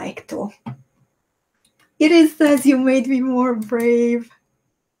would like to. Iris says, you made me more brave.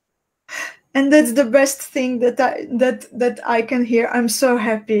 And that's the best thing that I can hear. I'm so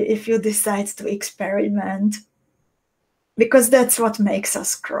happy if you decide to experiment, because that's what makes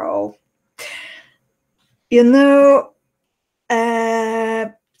us grow. You know,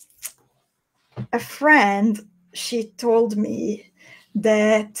 a friend, she told me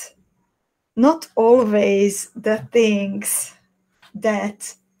that not always the things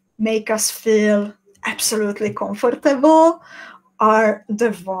that make us feel absolutely comfortable are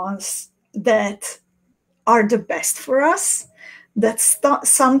the ones that are the best for us. That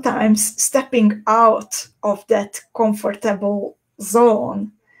sometimes stepping out of that comfortable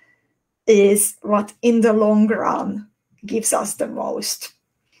zone is what in the long run gives us the most.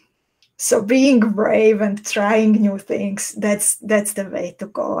 So being brave and trying new things, that's the way to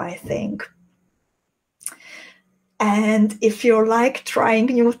go, I think. And if you like trying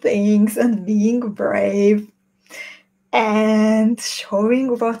new things and being brave and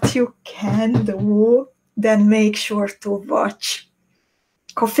showing what you can do, then make sure to watch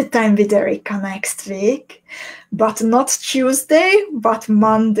Coffee Time with Erika next week, but not Tuesday, but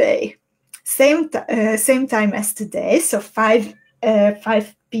Monday. Same time as today, so 5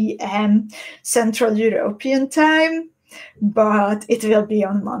 p.m. Central European time, but it will be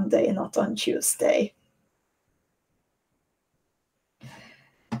on Monday, not on Tuesday.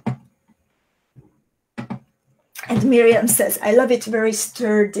 And Miriam says, I love it very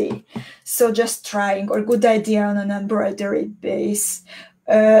sturdy. So just trying, or good idea on an embroidery base.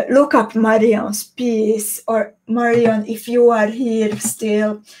 Look up Marian's piece, or Marian, if you are here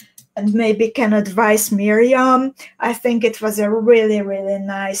still and maybe can advise Miriam. I think it was a really, really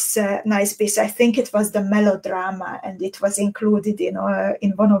nice piece. I think it was the melodrama, and it was included in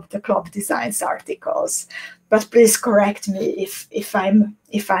one of the Club Designs articles. But please correct me if I'm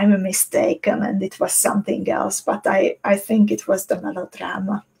mistaken and it was something else. But I think it was the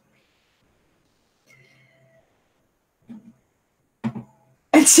melodrama.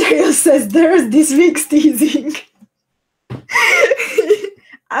 And Cheryl says, there's this week's teasing.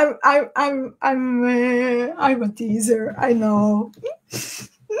 I'm a teaser, I know.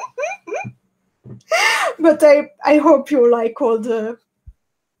 But I hope you like all the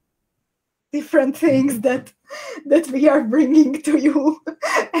different things that we are bringing to you,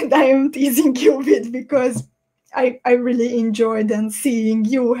 and I am teasing you with, because I really enjoyed and seeing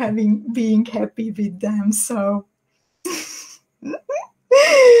you being happy with them. So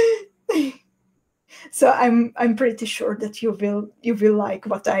so I'm pretty sure that you will like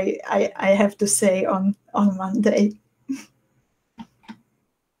what I have to say on Monday.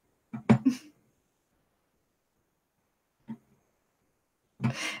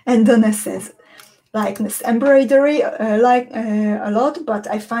 And Donna says, likeness embroidery a lot, but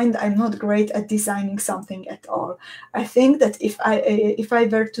I find I'm not great at designing something at all. I think that if I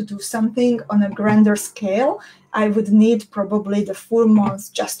were to do something on a grander scale, I would need probably the full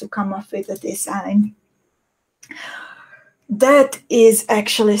month just to come up with a design. That is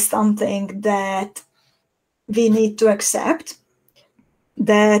actually something that we need to accept,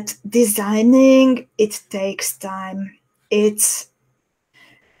 that designing, it takes time. It's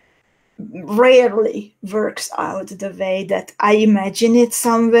rarely works out the way that I imagine it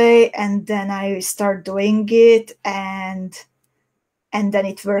some way, and then I start doing it, and then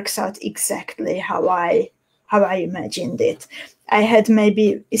it works out exactly how I imagined it. I had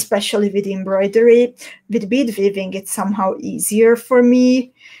maybe, especially with embroidery, with bead weaving, it's somehow easier for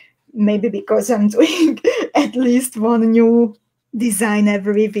me, maybe because I'm doing at least one new design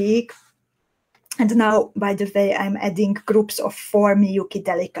every week. And now, by the way, I'm adding groups of 4 MIYUKI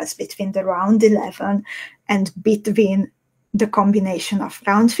delicas between the round 11 and between the combination of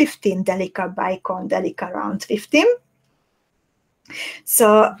round 15 delica, BICONE, delica round 15.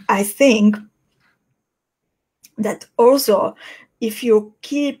 So I think that also, if you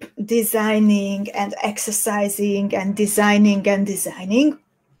keep designing and exercising and designing,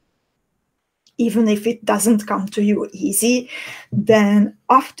 even if it doesn't come to you easy, then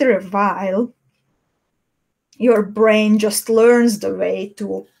after a while, your brain just learns the way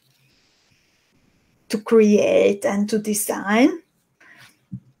to create and to design.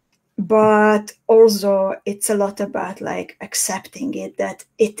 But also it's a lot about like accepting it, that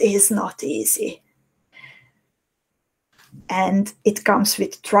it is not easy. And it comes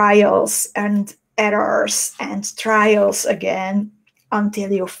with trials and errors and trials again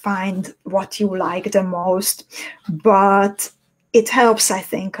until you find what you like the most. But it helps, I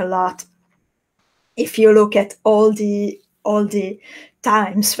think, a lot if you look at all the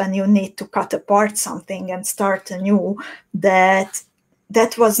times when you need to cut apart something and start anew, that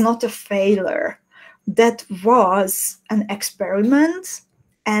was not a failure. That was an experiment,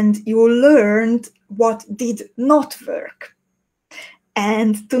 and you learned what did not work.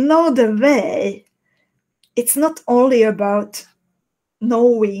 And to know the way, it's not only about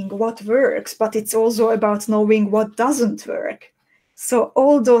knowing what works, but it's also about knowing what doesn't work. So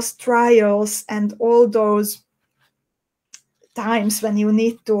all those trials and all those times when you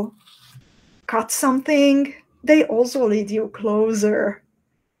need to cut something, they also lead you closer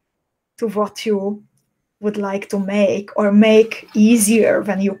to what you would like to make, or make easier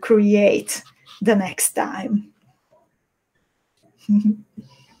when you create the next time.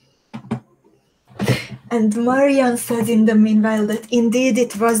 And Marian says in the meanwhile that indeed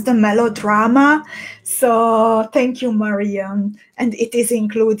it was the melodrama. So thank you, Marian. And it is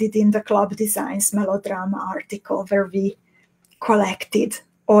included in the Club Designs melodrama article, where we collected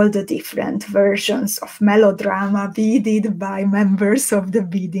all the different versions of melodrama beaded by members of the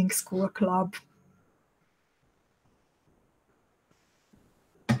Beading School Club.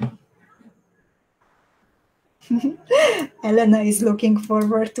 Elena is looking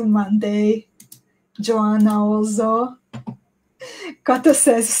forward to Monday. Joanna also. Kata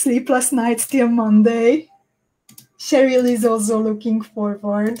says sleepless nights till Monday. Cheryl is also looking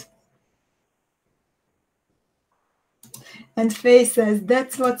forward. And Faye says,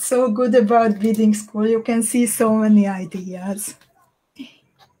 that's what's so good about Beading School. You can see so many ideas.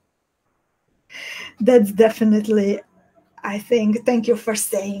 That's definitely, I think, thank you for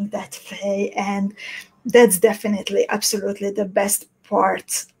saying that, Faye. And that's definitely absolutely the best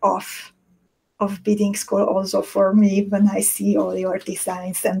part of bidding school also for me, when I see all your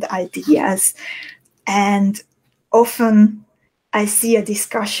designs and ideas. And often I see a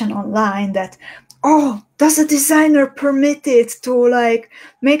discussion online that, oh, does a designer permit it to like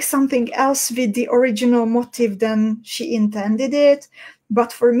make something else with the original motif than she intended it?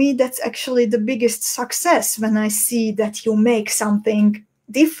 But for me, that's actually the biggest success, when I see that you make something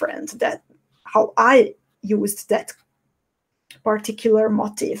different, that how I used that particular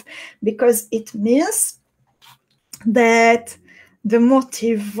motif, because it means that the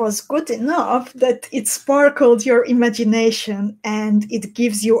motif was good enough that it sparkled your imagination and it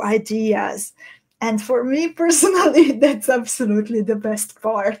gives you ideas. And for me personally, that's absolutely the best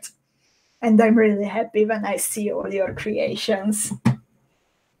part. And I'm really happy when I see all your creations.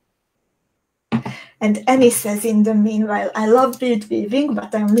 And Annie says, in the meanwhile, I love bead weaving,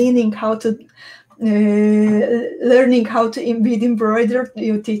 but I'm learning how to bead embroider.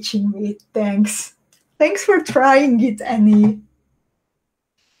 You're teaching me. Thanks. Thanks for trying it, Annie.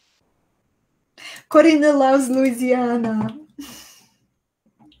 Corinne loves Louisiana.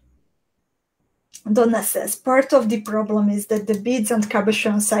 Donna says, part of the problem is that the beads and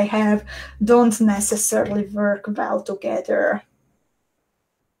cabochons I have don't necessarily work well together.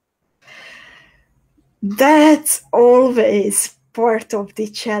 That's always part of the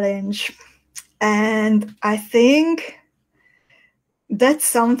challenge. And I think that's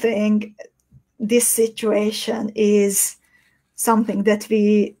something, this situation is something that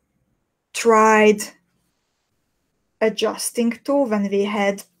we tried adjusting to when we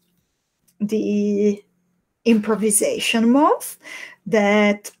had the improvisation month,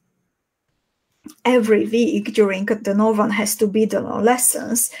 that every week during the No One Has to Bead Alone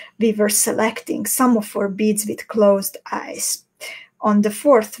lessons, we were selecting some of our beads with closed eyes. On the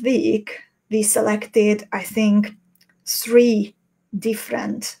 4th week, we selected, I think, 3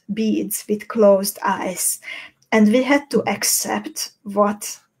 different beads with closed eyes, and we had to accept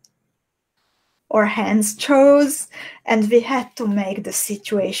what our hands chose, and we had to make the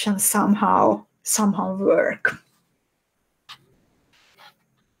situation somehow work.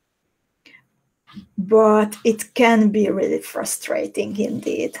 But it can be really frustrating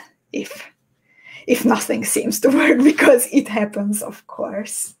indeed if nothing seems to work, because it happens, of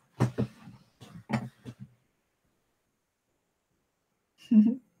course.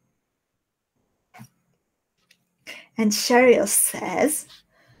 And Cheryl says,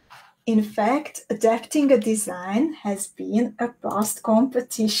 in fact, adapting a design has been a past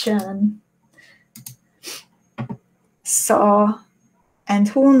competition. So, and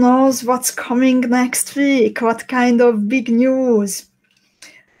who knows what's coming next week, what kind of big news.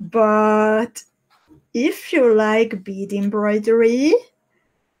 But if you like bead embroidery,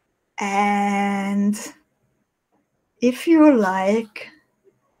 and if you like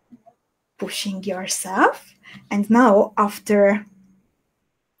pushing yourself, and now after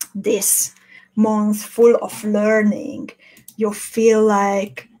this month full of learning, you feel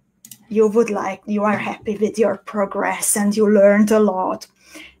like you are happy with your progress and you learned a lot,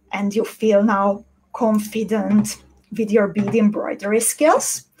 and you feel now confident with your bead embroidery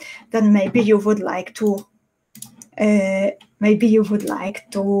skills, then maybe you would like to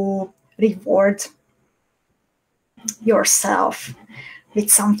reward yourself with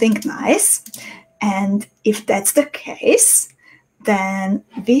something nice. And if that's the case, then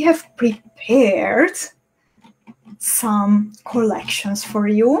we have prepared some collections for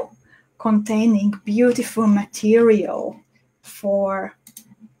you containing beautiful material for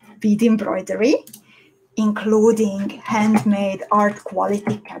bead embroidery, including handmade art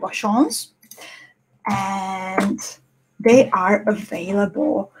quality cabochons, and they are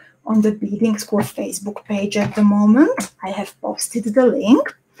available on the Beading School Facebook page at the moment. I have posted the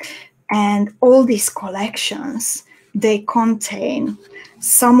link, and all these collections, they contain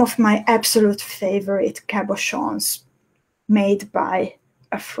some of my absolute favorite cabochons made by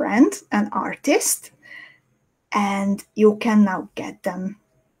a friend, an artist, and you can now get them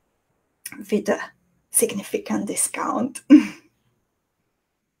with a significant discount.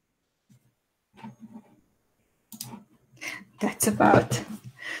 That's about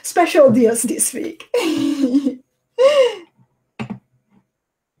special deals this week.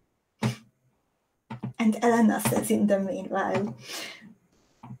 And Elena says, in the meanwhile,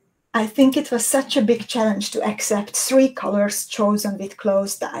 I think it was such a big challenge to accept 3 colors chosen with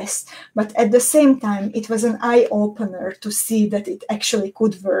closed eyes, but at the same time, it was an eye-opener to see that it actually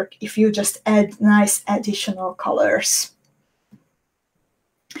could work if you just add nice additional colors.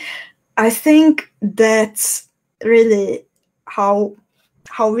 I think that's really how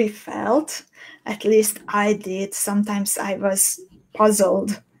we felt. At least I did. Sometimes I was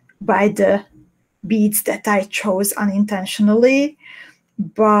puzzled by the beads that I chose unintentionally,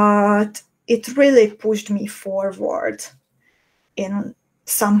 but it really pushed me forward in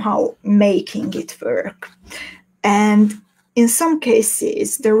somehow making it work. And in some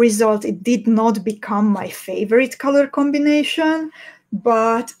cases, the result, it did not become my favorite color combination,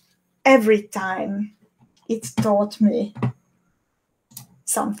 but every time it taught me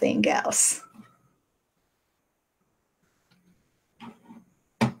something else.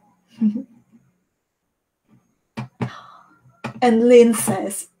 And Lynn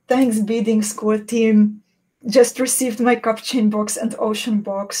says, thanks Beading School team. Just received my cup chain box and ocean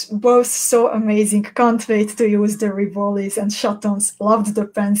box. Both so amazing. Can't wait to use the Rivolis and Chatons. Loved the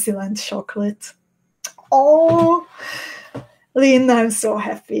pencil and chocolate. Oh, Lynn, I'm so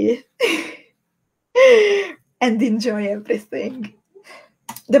happy. And enjoy everything.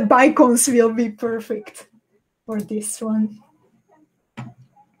 The BICONEs will be perfect for this one.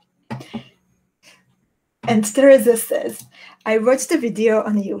 And Teresa says, I watched a video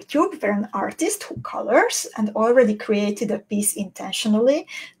on YouTube where an artist who colors and already created a piece intentionally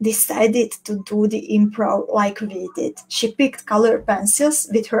decided to do the improv like we did. She picked color pencils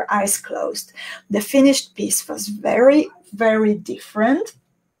with her eyes closed. The finished piece was very, very different,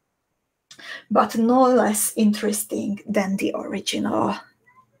 but no less interesting than the original.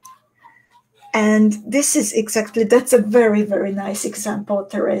 And this is exactly, that's a very, very nice example,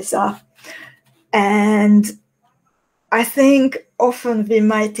 Teresa. And I think often we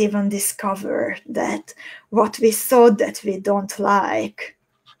might even discover that what we thought that we don't like,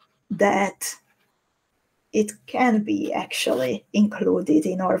 that it can be actually included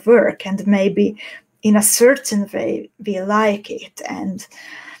in our work, and maybe in a certain way we like it, and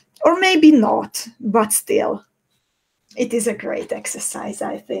or maybe not, but still it is a great exercise,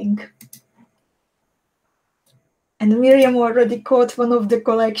 I think. And Miriam already caught one of the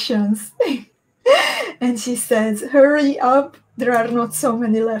collections. And she says, hurry up, there are not so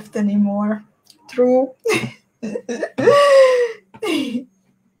many left anymore. True.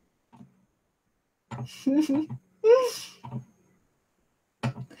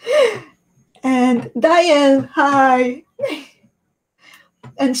 And Diane, hi.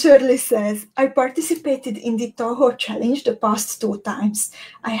 And Shirley says, I participated in the Toho challenge the past 2 times.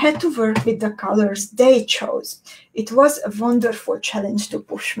 I had to work with the colors they chose. It was a wonderful challenge to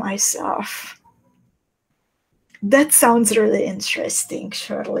push myself. That sounds really interesting,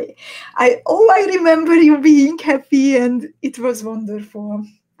 Shirley. I remember you being happy and it was wonderful.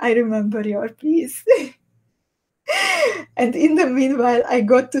 I remember your piece. And in the meanwhile, I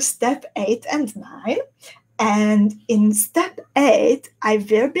got to step 8 and 9. And in step 8, I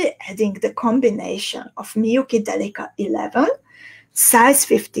will be adding the combination of MIYUKI DELICA 11, size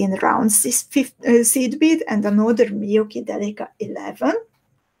 15 round seed bead, and another MIYUKI DELICA 11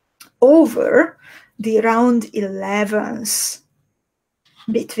 over the round 11s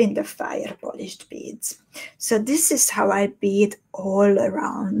between the fire polished beads. So this is how I bead all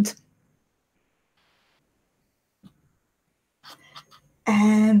around.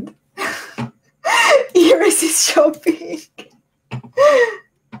 And Iris is shopping.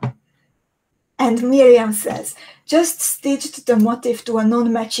 And Miriam says, just stitched the motif to a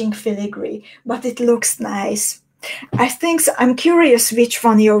non-matching filigree, but it looks nice. I think so. I'm curious which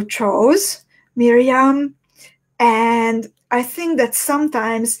one you chose, Miriam. And I think that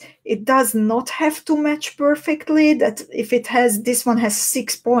sometimes it does not have to match perfectly, that if it has, this one has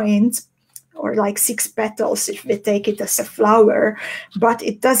 6 points, or like 6 petals if we take it as a flower, but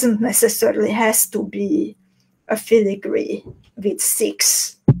it doesn't necessarily has to be a filigree with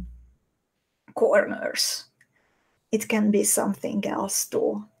 6 corners. It can be something else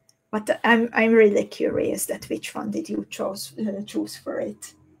too. But I'm really curious that which one did you choose for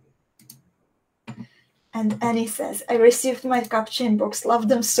it. And Annie says, I received my cup chain box, love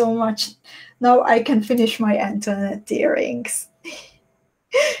them so much. Now I can finish my Antoinette earrings.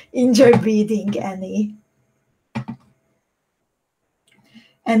 Enjoy beading, Annie.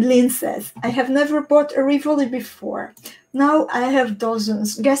 And Lynn says, I have never bought a Rivoli before. Now I have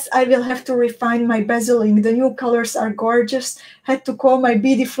dozens. Guess I will have to refine my bezeling. The new colors are gorgeous. Had to call my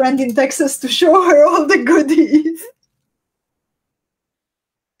beady friend in Texas to show her all the goodies.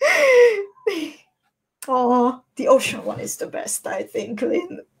 Oh, the ocean one is the best, I think,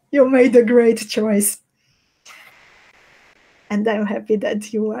 Lynn. You made a great choice. And I'm happy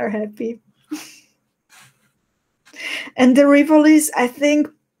that you are happy. And the Rivolis, I think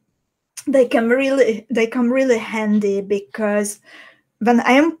they come really handy, because when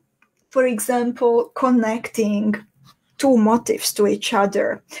I am for example, connecting two motifs to each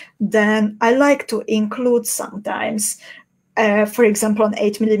other, then I like to include sometimes, for example, an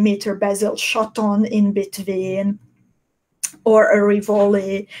 8mm bezel shot on in between, or a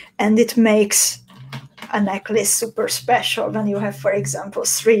rivoli, and it makes a necklace super special when you have, for example,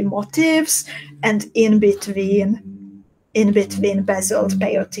 3 motifs and in between bezeled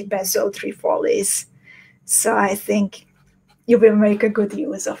peyote, bezeled rivolis. So I think you will make a good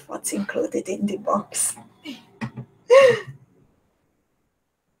use of what's included in the box.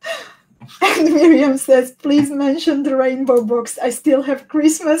 And Miriam says, please mention the rainbow box. I still have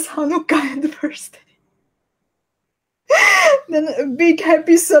Christmas, Hanukkah, and birthday. Then a big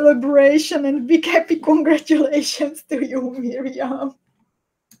happy celebration and big happy congratulations to you, Miriam.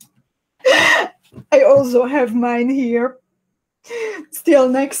 I also have mine here, still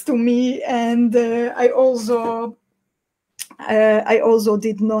next to me, and I also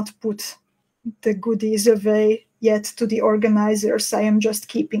did not put the goodies away yet to the organizers. I am just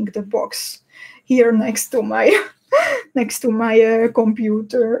keeping the box here next to my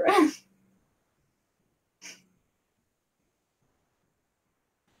computer.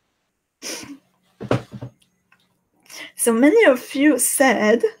 So many of you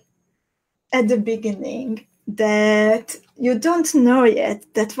said at the beginning that you don't know yet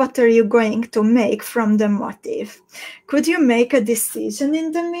that what are you going to make from the motif. Could you make a decision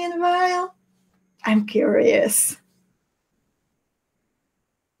in the meanwhile? I'm curious.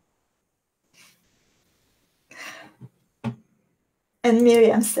 And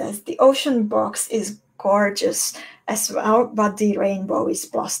Miriam says, the ocean box is gorgeous as well, but the rainbow is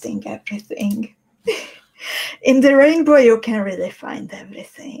blasting everything. In the rainbow, you can really find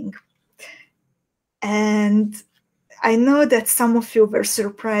everything. And I know that some of you were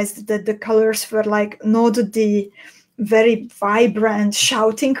surprised that the colors were like not the very vibrant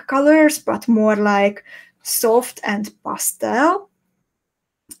shouting colors, but more like soft and pastel.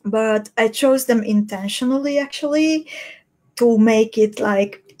 But I chose them intentionally, actually, to make it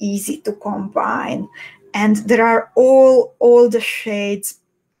like easy to combine. And there are all the shades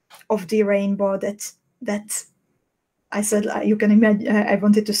of the rainbow that I said you can imagine. I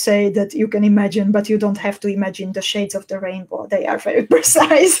wanted to say that you can imagine, but you don't have to imagine the shades of the rainbow. They are very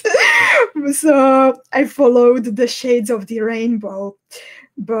precise. So I followed the shades of the rainbow,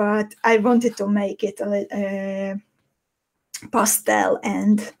 but I wanted to make it pastel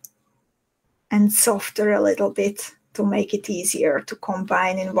and softer a little bit to make it easier to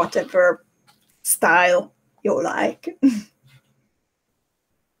combine in whatever style you like.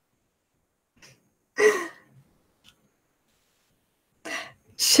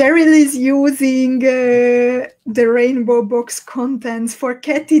 Cheryl is using the rainbow box contents for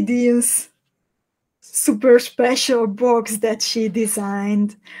Katie Dean's super special box that she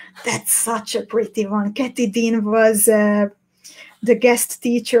designed. That's such a pretty one. Katie Dean was the guest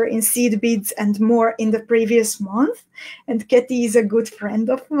teacher in Seed Beads and More in the previous month. And Katie is a good friend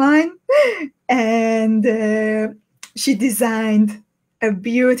of mine. And she designed a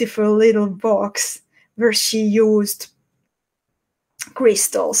beautiful little box where she used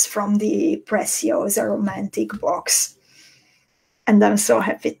crystals from the PRECIOSA romantic box. And I'm so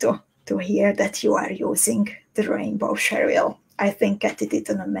happy to hear that you are using the rainbow, Cheryl. I think Katie did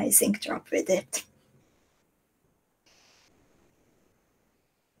an amazing job with it.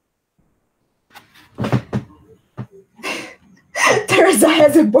 Teresa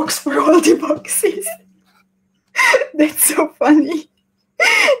has a box for all the boxes. That's so funny.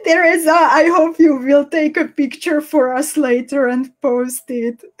 Teresa, I hope you will take a picture for us later and post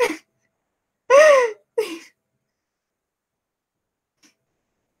it.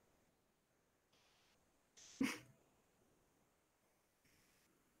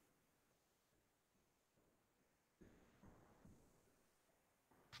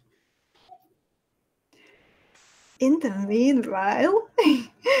 In the meanwhile,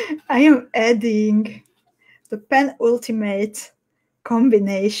 I am adding the penultimate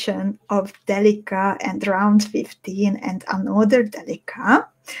combination of DELICA and round 15 and another DELICA.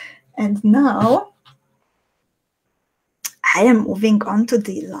 And now I am moving on to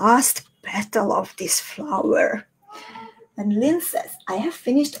the last petal of this flower. And Lynn says, I have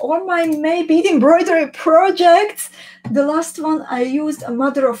finished all my May bead embroidery projects. The last one I used a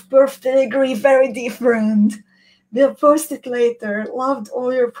mother of pearl filigree, very different. We'll post it later. Loved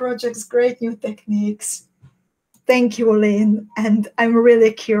all your projects, great new techniques. Thank you, Lynn. And I'm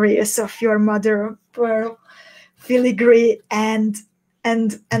really curious of your mother of pearl filigree, and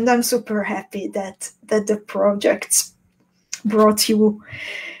I'm super happy that the projects brought you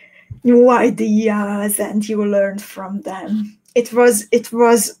new ideas and you learned from them. It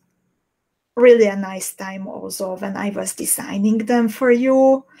was really a nice time also when I was designing them for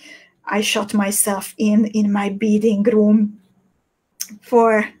you. I shut myself in my beading room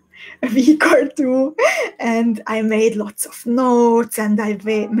for a week or two, and I made lots of notes, and I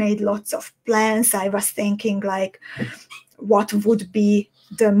made lots of plans. I was thinking like what would be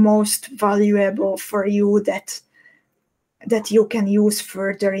the most valuable for you that you can use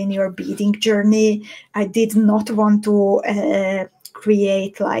further in your beading journey. I did not want to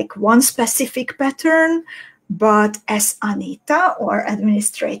create like one specific pattern, but as Anita, or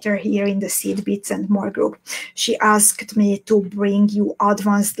administrator here in the Seed Beads and More group, she asked me to bring you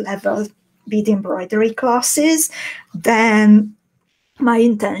advanced level bead embroidery classes. Then my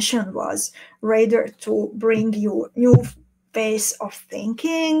intention was rather to bring you new ways of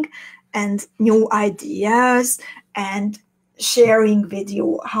thinking and new ideas, and sharing with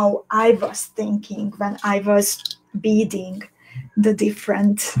you how I was thinking when I was beading the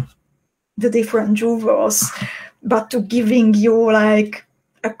different jewels, but to giving you like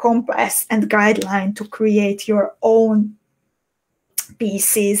a compass and guideline to create your own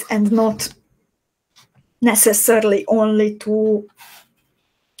pieces, and not necessarily only to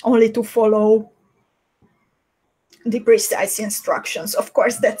follow the precise instructions. Of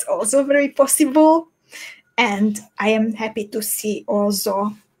course, that's also very possible, and I am happy to see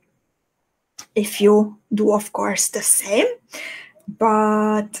also if you do, of course, the same.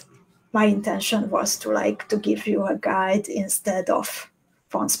 But my intention was to give you a guide instead of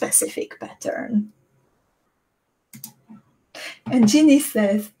one specific pattern. And Ginny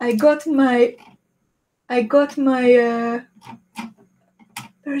says, I got my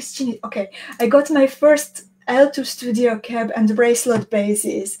where's Ginny? Okay, I got my first L2 Studio Cab and bracelet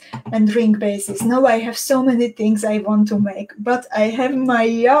bases and ring bases. Now I have so many things I want to make, but I have my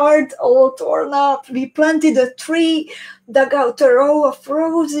yard all torn up. We planted a tree, dug out a row of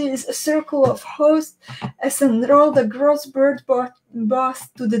roses, a circle of hosts, and rolled a gross bird bath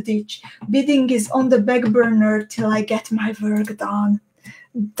to the ditch. Beading is on the back burner till I get my work done.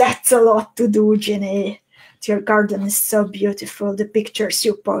 That's a lot to do, Ginny. Your garden is so beautiful, the pictures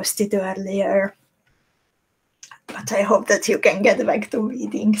you posted earlier. But I hope that you can get back to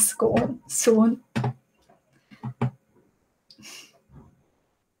beading school soon.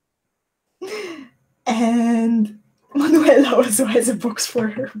 And Manuela also has a box for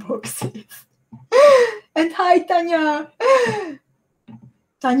her boxes. And hi, Tanya.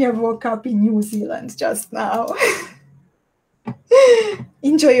 Tanya woke up in New Zealand just now.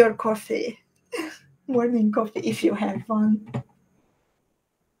 Enjoy your coffee. Morning coffee if you have one.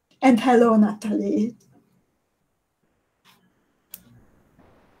 And hello, Natalie.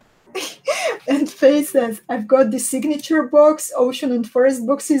 And Faye says, I've got the signature box, ocean and forest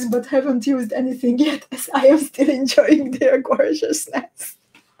boxes, but haven't used anything yet, as I am still enjoying their gorgeousness.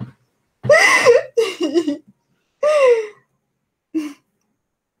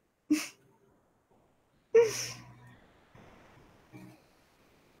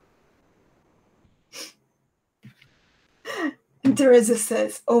 And Teresa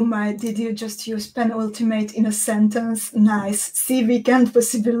says, oh my, did you just use penultimate in a sentence? Nice. See, we can't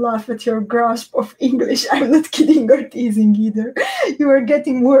possibly laugh at your grasp of English. I'm not kidding or teasing either. You are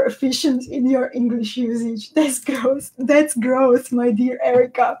getting more efficient in your English usage. That's growth. That's growth, my dear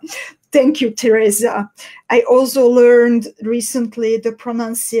Erika. Thank you, Teresa. I also learned recently the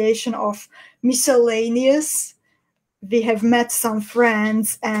pronunciation of miscellaneous. We have met some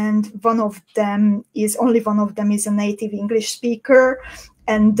friends, and only one of them is a native English speaker.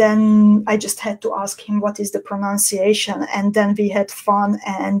 And then I just had to ask him what is the pronunciation, and then we had fun.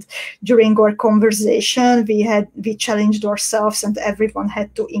 And during our conversation, we challenged ourselves, and everyone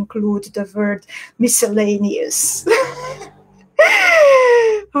had to include the word miscellaneous.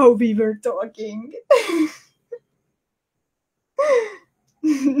 How we were talking.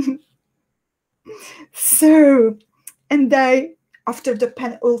 So, and after the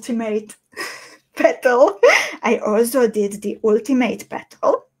penultimate petal, I also did the ultimate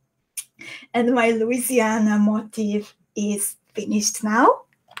petal. And my Louisiana motif is finished now.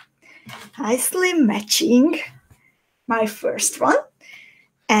 Nicely matching my first one.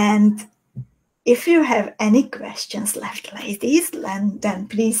 And if you have any questions left, ladies, then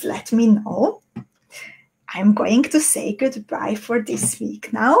please let me know. I'm going to say goodbye for this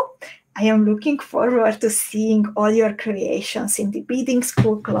week now. I am looking forward to seeing all your creations in the Beading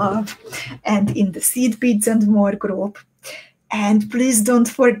School Club and in the Seed Beads and More group. And please don't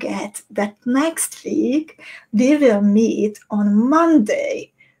forget that next week we will meet on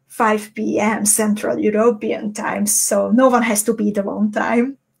Monday, 5 p.m. Central European time, so no one has to be the one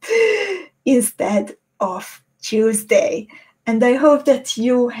time, instead of Tuesday. And I hope that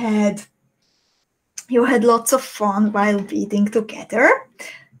you had you had lots of fun while beading together.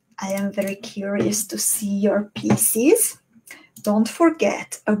 I am very curious to see your pieces. Don't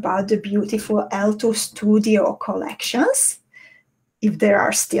forget about the beautiful L2 Studio collections, if there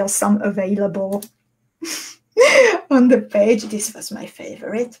are still some available on the page. This was my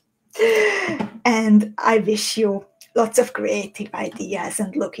favorite. And I wish you lots of creative ideas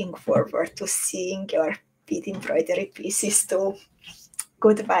and looking forward to seeing your bead embroidery pieces too.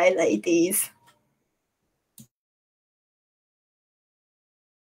 Goodbye, ladies.